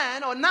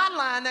lying or not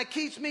lying that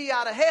keeps me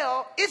out of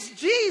hell. It's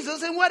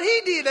Jesus and what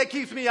he did that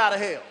keeps me out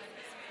of hell.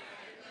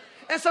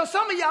 And so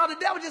some of y'all, the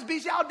devil just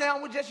beats y'all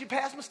down with just your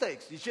past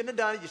mistakes. You shouldn't have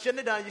done it. You shouldn't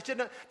have done it. You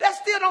shouldn't have. That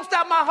still don't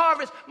stop my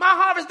harvest. My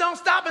harvest don't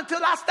stop until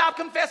I stop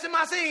confessing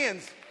my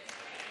sins.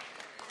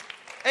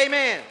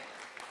 Amen.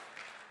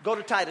 Go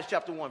to Titus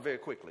chapter 1 very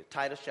quickly.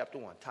 Titus chapter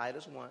 1.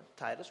 Titus 1.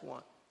 Titus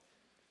 1.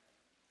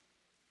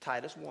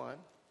 Titus 1.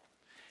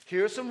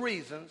 Here are some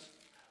reasons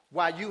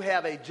why you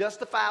have a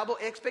justifiable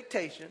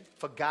expectation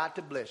for God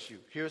to bless you.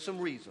 Here are some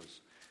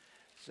reasons.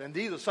 And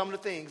these are some of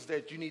the things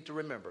that you need to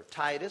remember.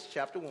 Titus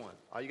chapter 1.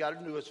 All you got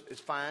to do is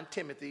find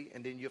Timothy,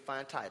 and then you'll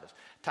find Titus.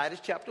 Titus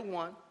chapter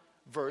 1,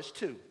 verse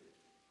 2.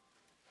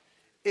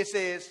 It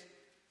says,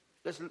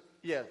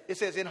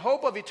 in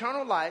hope of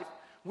eternal life,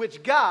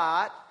 which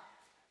God,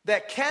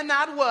 that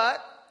cannot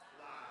what?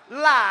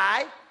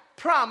 Lie,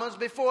 promised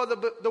before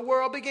the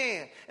world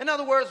began. In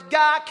other words,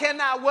 God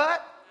cannot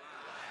what?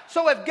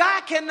 So if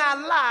God cannot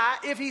lie,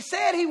 if he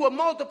said he will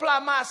multiply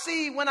my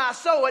seed when I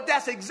sow it,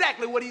 that's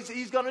exactly what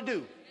he's going to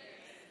do.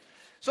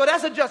 So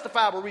that's a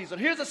justifiable reason.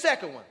 Here's a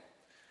second one.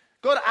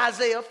 Go to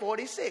Isaiah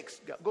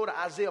 46. Go to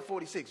Isaiah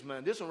 46,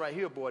 man. This one right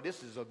here, boy,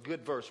 this is a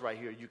good verse right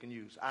here you can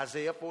use.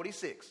 Isaiah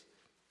 46.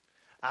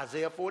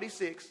 Isaiah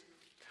 46.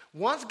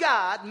 Once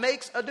God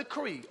makes a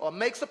decree or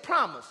makes a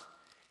promise,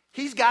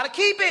 he's got to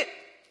keep it.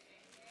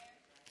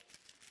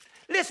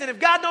 Listen, if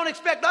God don't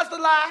expect us to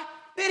lie,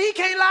 then he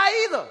can't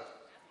lie either.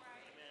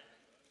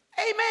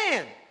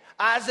 Amen.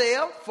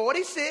 Isaiah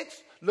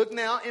 46, look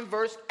now in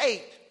verse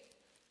 8.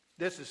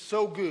 This is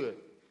so good.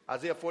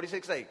 Isaiah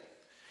 46, 8.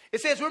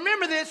 It says,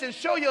 remember this and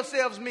show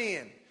yourselves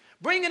men.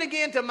 Bring it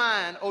again to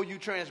mind, O you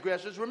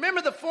transgressors.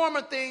 Remember the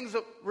former things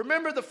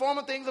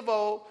of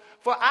old,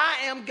 for I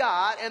am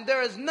God and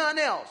there is none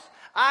else.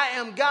 I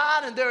am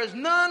God and there is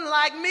none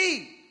like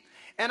me.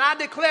 And I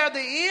declare the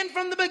end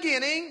from the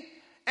beginning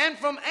and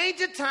from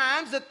ancient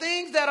times the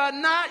things that are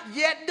not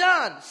yet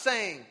done,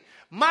 saying,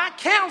 my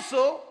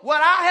counsel,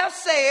 what I have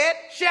said,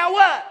 shall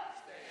what?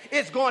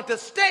 It's going to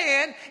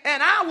stand,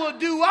 and I will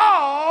do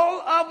all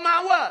of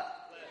my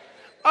what?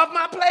 Of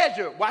my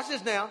pleasure. Watch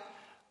this now.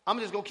 I'm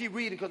just going to keep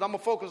reading because I'm going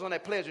to focus on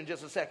that pleasure in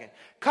just a second.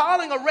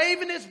 Calling a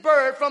ravenous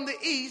bird from the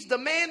east, the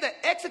man that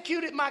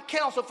executed my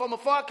counsel from a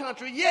far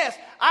country. Yes,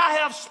 I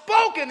have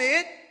spoken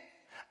it.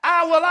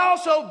 I will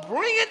also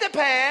bring it to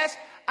pass.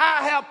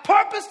 I have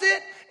purposed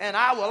it, and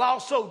I will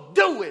also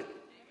do it.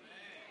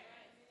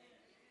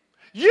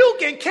 You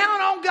can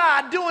count on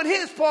God doing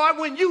his part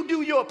when you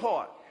do your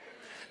part.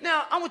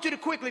 Now, I want you to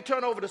quickly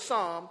turn over to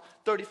Psalm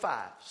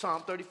 35.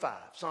 Psalm 35.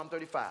 Psalm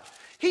 35.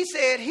 He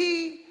said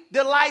he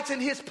delights in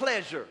his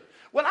pleasure.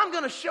 Well, I'm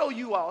going to show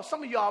you all.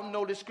 Some of y'all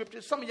know this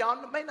scripture. Some of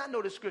y'all may not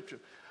know this scripture.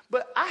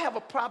 But I have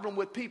a problem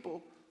with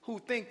people who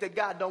think that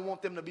God don't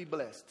want them to be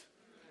blessed.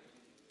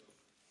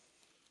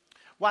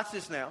 Watch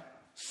this now.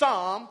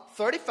 Psalm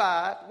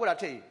 35. What did I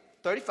tell you?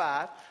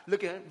 35.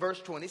 Look at verse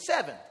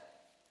 27.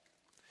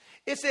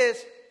 It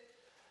says,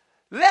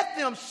 let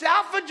them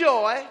shout for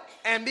joy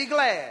and be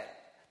glad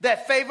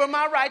that favor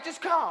my righteous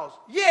cause.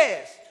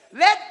 Yes,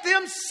 let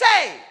them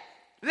say,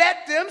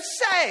 let them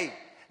say,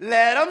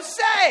 let them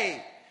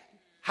say.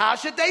 How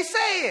should they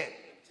say it?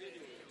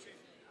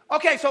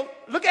 Okay, so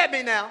look at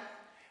me now.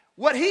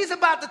 What he's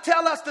about to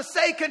tell us to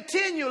say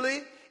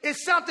continually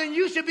is something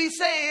you should be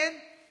saying.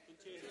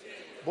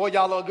 Boy,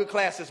 y'all are a good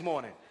class this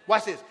morning.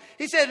 Watch this.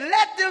 He said,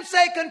 let them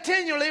say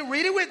continually,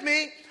 read it with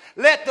me,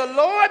 let the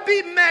Lord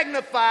be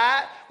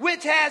magnified,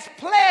 which has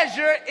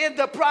pleasure in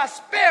the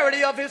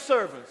prosperity of his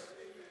servants.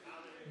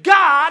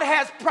 God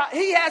has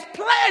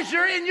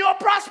pleasure in your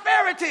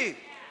prosperity.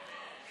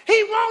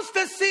 He wants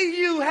to see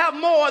you have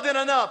more than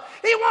enough.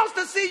 He wants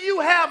to see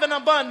you have an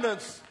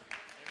abundance.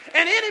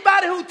 And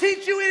anybody who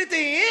teaches you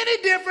anything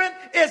any different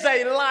is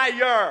a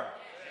liar.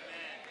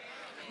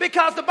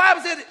 Because the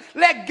Bible says,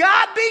 let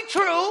God be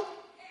true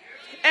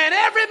and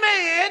every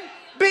man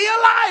be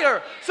a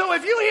liar. So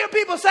if you hear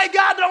people say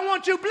God don't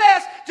want you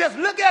blessed, just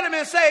look at him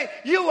and say,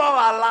 you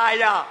are a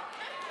liar.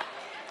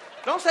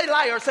 Don't say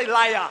liar, say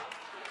liar.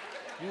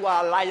 You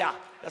are a liar.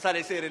 That's how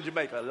they say it in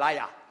Jamaica,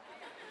 liar.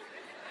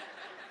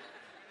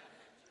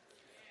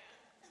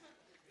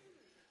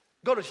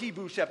 Go to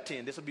Hebrews chapter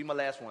 10. This will be my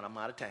last one. I'm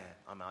out of time.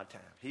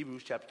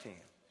 Hebrews chapter 10.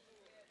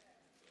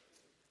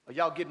 Are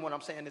y'all getting what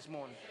I'm saying this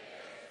morning?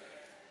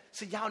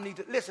 See, y'all need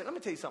to listen. Let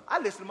me tell you something. I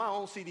listen to my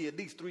own CD at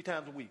least 3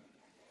 times a week.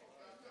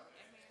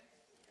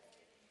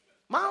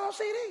 My own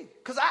CD,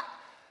 because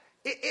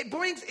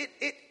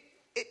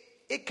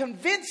it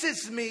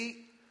convinces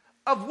me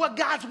of what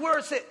God's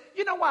word said.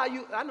 You know why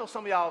I know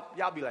some of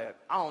y'all be like,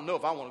 I don't know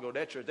if I want to go to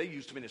that church. They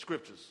use too many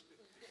scriptures.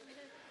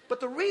 But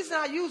the reason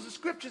I use the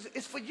scriptures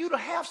is for you to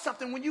have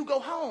something when you go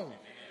home.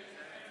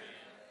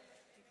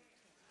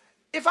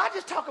 if I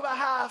just talk about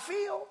how I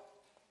feel,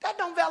 that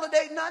don't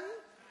validate nothing.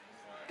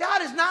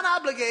 God is not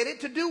obligated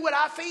to do what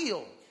I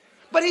feel,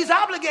 but he's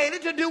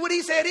obligated to do what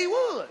he said he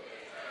would.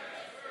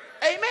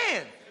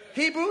 Amen.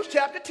 Hebrews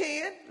chapter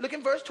 10, look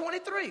in verse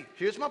 23.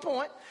 Here's my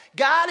point.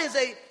 God is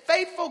a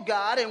faithful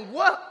God, and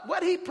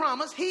what he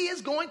promised, he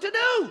is going to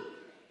do.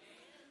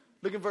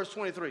 Look in verse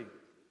 23.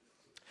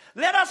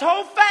 Let us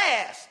hold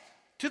fast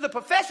to the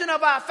profession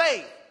of our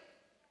faith.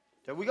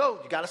 There we go.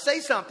 You got to say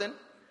something.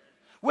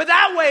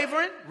 Without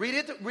wavering,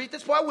 read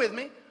this part with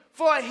me.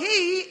 For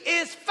he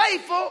is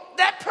faithful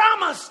that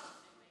promised.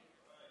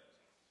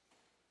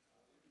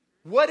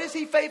 What is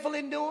he faithful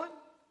in doing?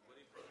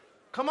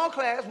 Come on,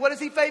 class. What is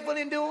he faithful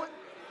in doing?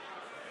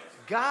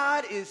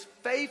 God is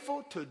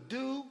faithful to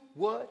do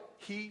what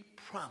he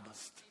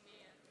promised.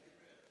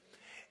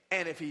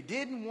 And if he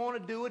didn't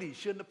want to do it, he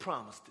shouldn't have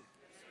promised it.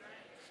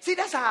 See,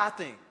 that's how I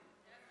think.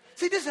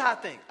 See, this is how I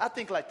think. I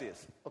think like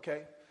this,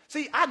 okay?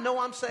 See, I know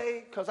I'm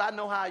saved because I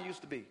know how I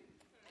used to be.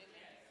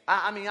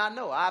 I mean, I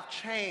know. I've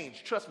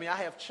changed. Trust me, I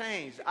have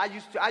changed. I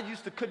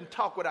used to couldn't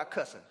talk without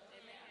cussing.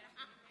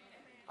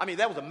 I mean,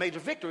 that was a major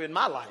victory in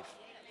my life.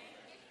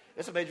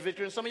 It's a major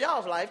victory in some of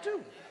y'all's life,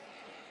 too.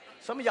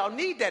 Some of y'all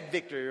need that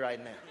victory right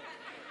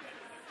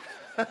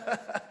now.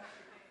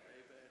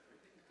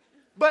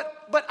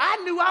 But I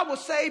knew I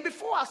was saved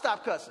before I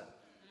stopped cussing.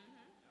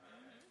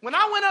 When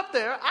I went up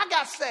there, I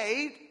got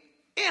saved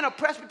in a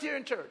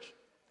Presbyterian church.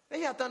 Now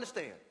you have to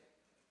understand.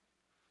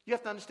 You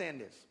have to understand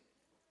this.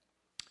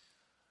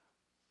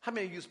 How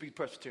many of you speak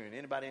Presbyterian?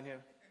 Anybody in here?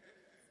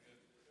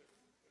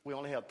 We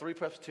only have 3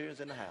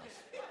 Presbyterians in the house.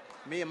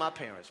 Me and my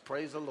parents.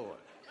 Praise the Lord.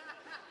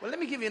 Well, let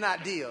me give you an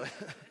idea.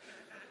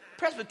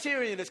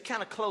 Presbyterian is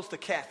kind of close to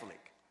Catholic.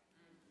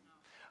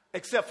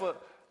 Except for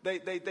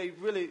they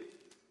really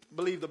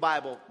believe the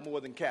Bible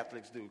more than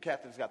Catholics do.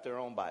 Catholics got their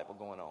own Bible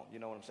going on. You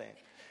know what I'm saying?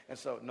 And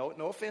so, no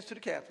offense to the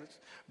Catholics,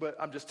 but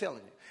I'm just telling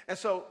you. And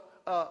so,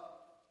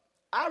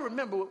 I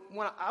remember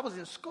when I was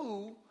in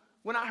school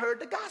when I heard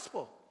the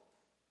gospel.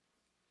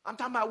 I'm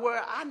talking about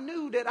where I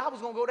knew that I was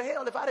going to go to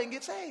hell if I didn't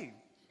get saved.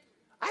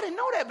 I didn't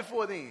know that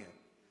before then.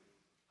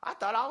 I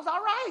thought I was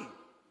all right.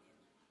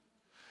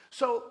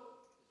 So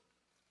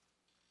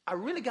I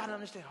really got to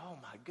understand, oh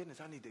my goodness,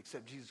 I need to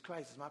accept Jesus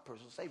Christ as my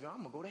personal Savior.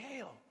 I'm going to go to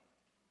hell.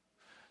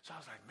 So I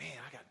was like, man,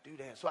 I got to do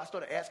that. So I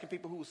started asking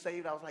people who were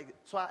saved. I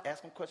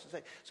asked them questions.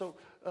 So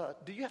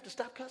do you have to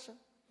stop cussing?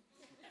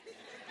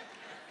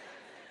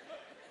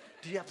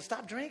 Do you have to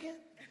stop drinking?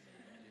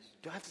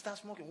 Do I have to stop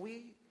smoking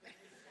weed?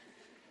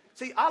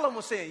 See, all of them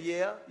were saying,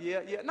 yeah.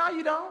 No,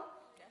 you don't.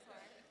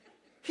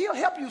 He'll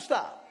help you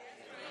stop.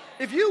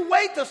 If you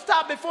wait to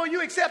stop before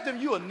you accept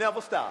him, you will never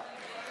stop.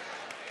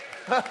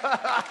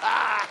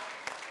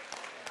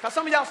 Because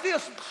some of y'all still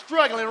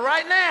struggling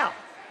right now.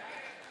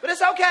 But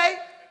it's okay.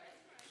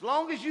 As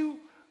long as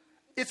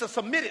it's a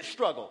submitted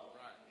struggle.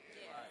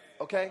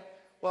 Okay?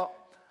 Well,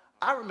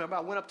 I remember I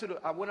went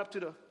up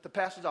to the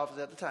pastor's office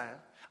at the time.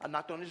 I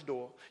knocked on his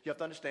door. You have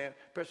to understand,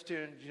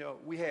 Presbyterian,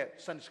 we had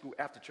Sunday school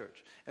after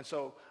church. And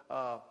so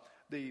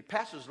the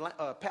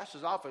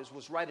pastor's office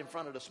was right in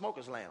front of the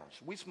smoker's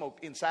lounge. We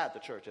smoked inside the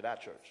church at our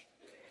church.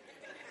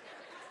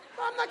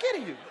 No, I'm not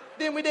kidding you.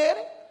 Then we did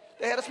it.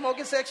 They had a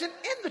smoking section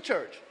in the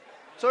church.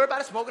 So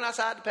everybody smoking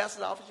outside the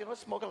pastor's office,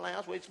 smoking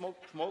lounge where you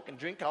smoke and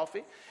drink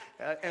coffee.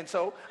 And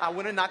so I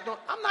went and knocked on.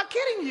 I'm not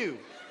kidding you.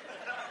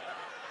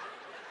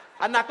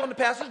 I knocked on the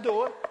pastor's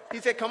door. He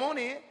said, come on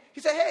in. He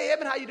said, hey,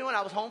 Evan, how you doing?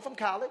 I was home from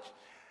college,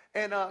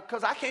 and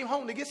because I came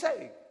home to get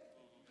saved.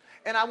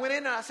 And I went in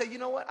and I said, you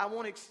know what? I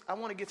want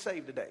to get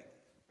saved today.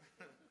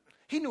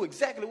 He knew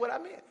exactly what I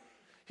meant.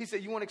 He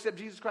said, you want to accept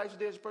Jesus Christ as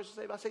your personal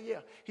Savior? I said, yeah.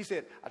 He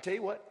said, I tell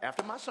you what,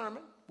 after my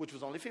sermon, which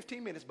was only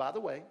 15 minutes, by the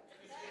way,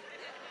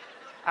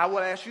 I will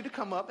ask you to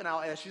come up and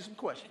I'll ask you some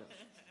questions.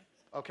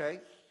 Okay?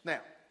 Now,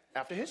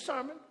 after his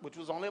sermon, which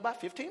was only about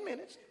 15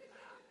 minutes,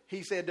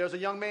 he said, there's a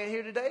young man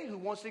here today who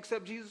wants to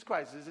accept Jesus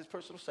Christ as his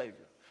personal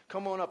Savior.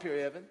 Come on up here,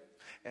 Evan.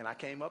 And I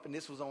came up, and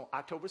this was on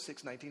October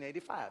 6,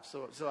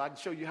 1985. So I can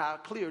show you how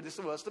clear this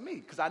was to me,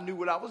 because I knew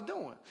what I was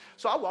doing.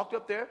 So I walked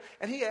up there,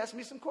 and he asked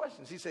me some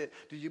questions. He said,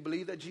 do you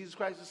believe that Jesus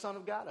Christ is the Son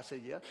of God? I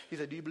said, yeah. He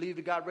said, do you believe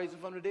that God raised him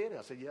from the dead?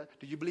 I said, yeah.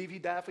 Do you believe he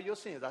died for your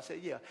sins? I said,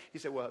 yeah. He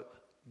said, well,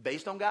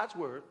 based on God's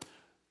word,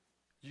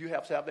 you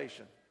have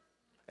salvation.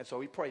 And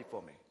so he prayed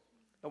for me.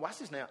 Now watch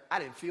this now. I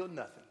didn't feel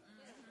nothing.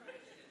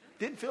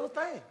 Didn't feel a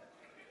thing.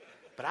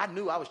 But I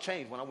knew I was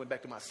changed when I went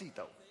back to my seat,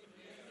 though.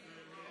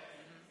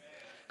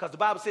 Because the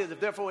Bible says,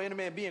 if therefore any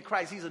man be in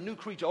Christ, he's a new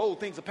creature.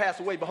 Old things have passed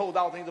away. Behold,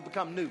 all things have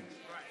become new.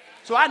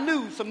 So I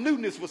knew some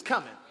newness was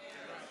coming.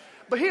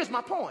 But here's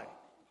my point.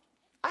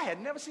 I had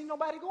never seen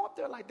nobody go up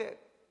there like that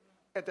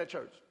at that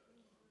church.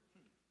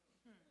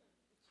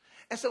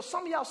 And so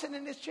some of y'all sitting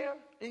in this chair,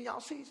 in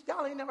y'all seats,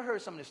 y'all ain't never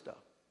heard some of this stuff.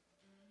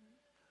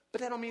 But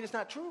that don't mean it's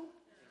not true.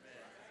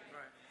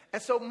 And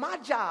so my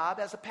job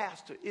as a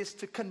pastor is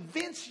to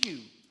convince you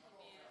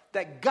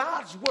that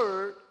God's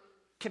word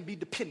can be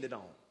depended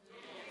on.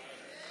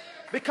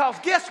 Because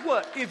guess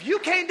what? If you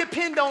can't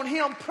depend on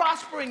him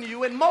prospering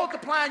you and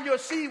multiplying your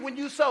seed when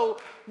you sow,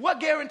 what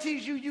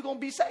guarantees you're going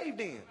to be saved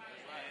then?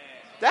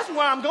 That's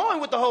where I'm going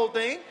with the whole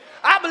thing.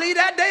 I believe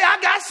that day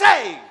I got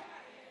saved.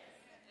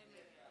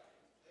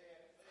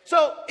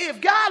 So if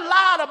God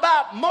lied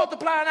about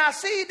multiplying our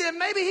seed, then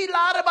maybe he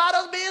lied about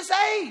us being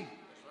saved.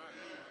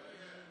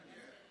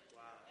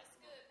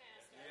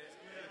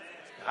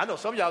 I know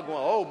some of y'all going,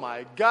 oh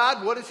my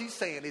God, what is he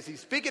saying? Is he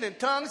speaking in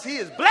tongues? He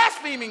is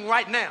blaspheming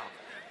right now.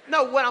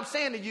 No, what I'm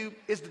saying to you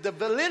is that the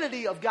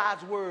validity of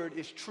God's word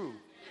is true.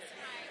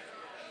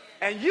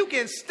 And you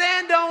can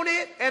stand on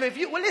it. And if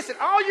you, well, listen,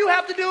 all you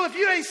have to do if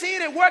you ain't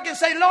seeing it working,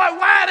 say, Lord,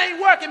 why it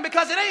ain't working?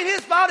 Because it ain't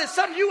his fault. It's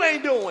something you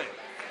ain't doing.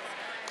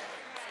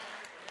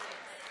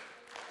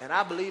 And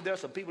I believe there are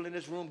some people in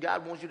this room,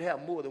 God wants you to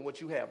have more than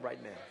what you have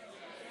right now.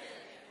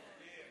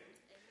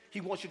 He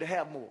wants you to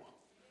have more.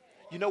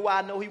 You know why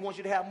I know he wants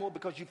you to have more?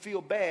 Because you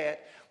feel bad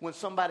when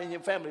somebody in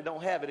your family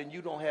don't have it and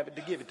you don't have it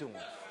to give it to them.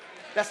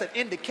 That's an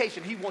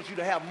indication he wants you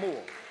to have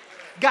more.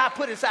 God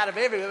put inside of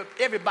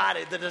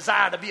everybody the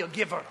desire to be a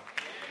giver.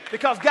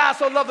 Because God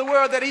so loved the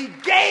world that he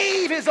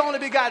gave his only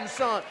begotten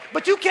son.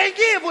 But you can't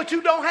give what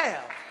you don't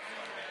have.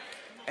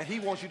 And he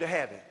wants you to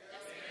have it.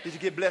 Did you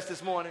get blessed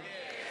this morning?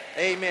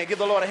 Amen. Give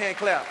the Lord a hand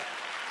clap.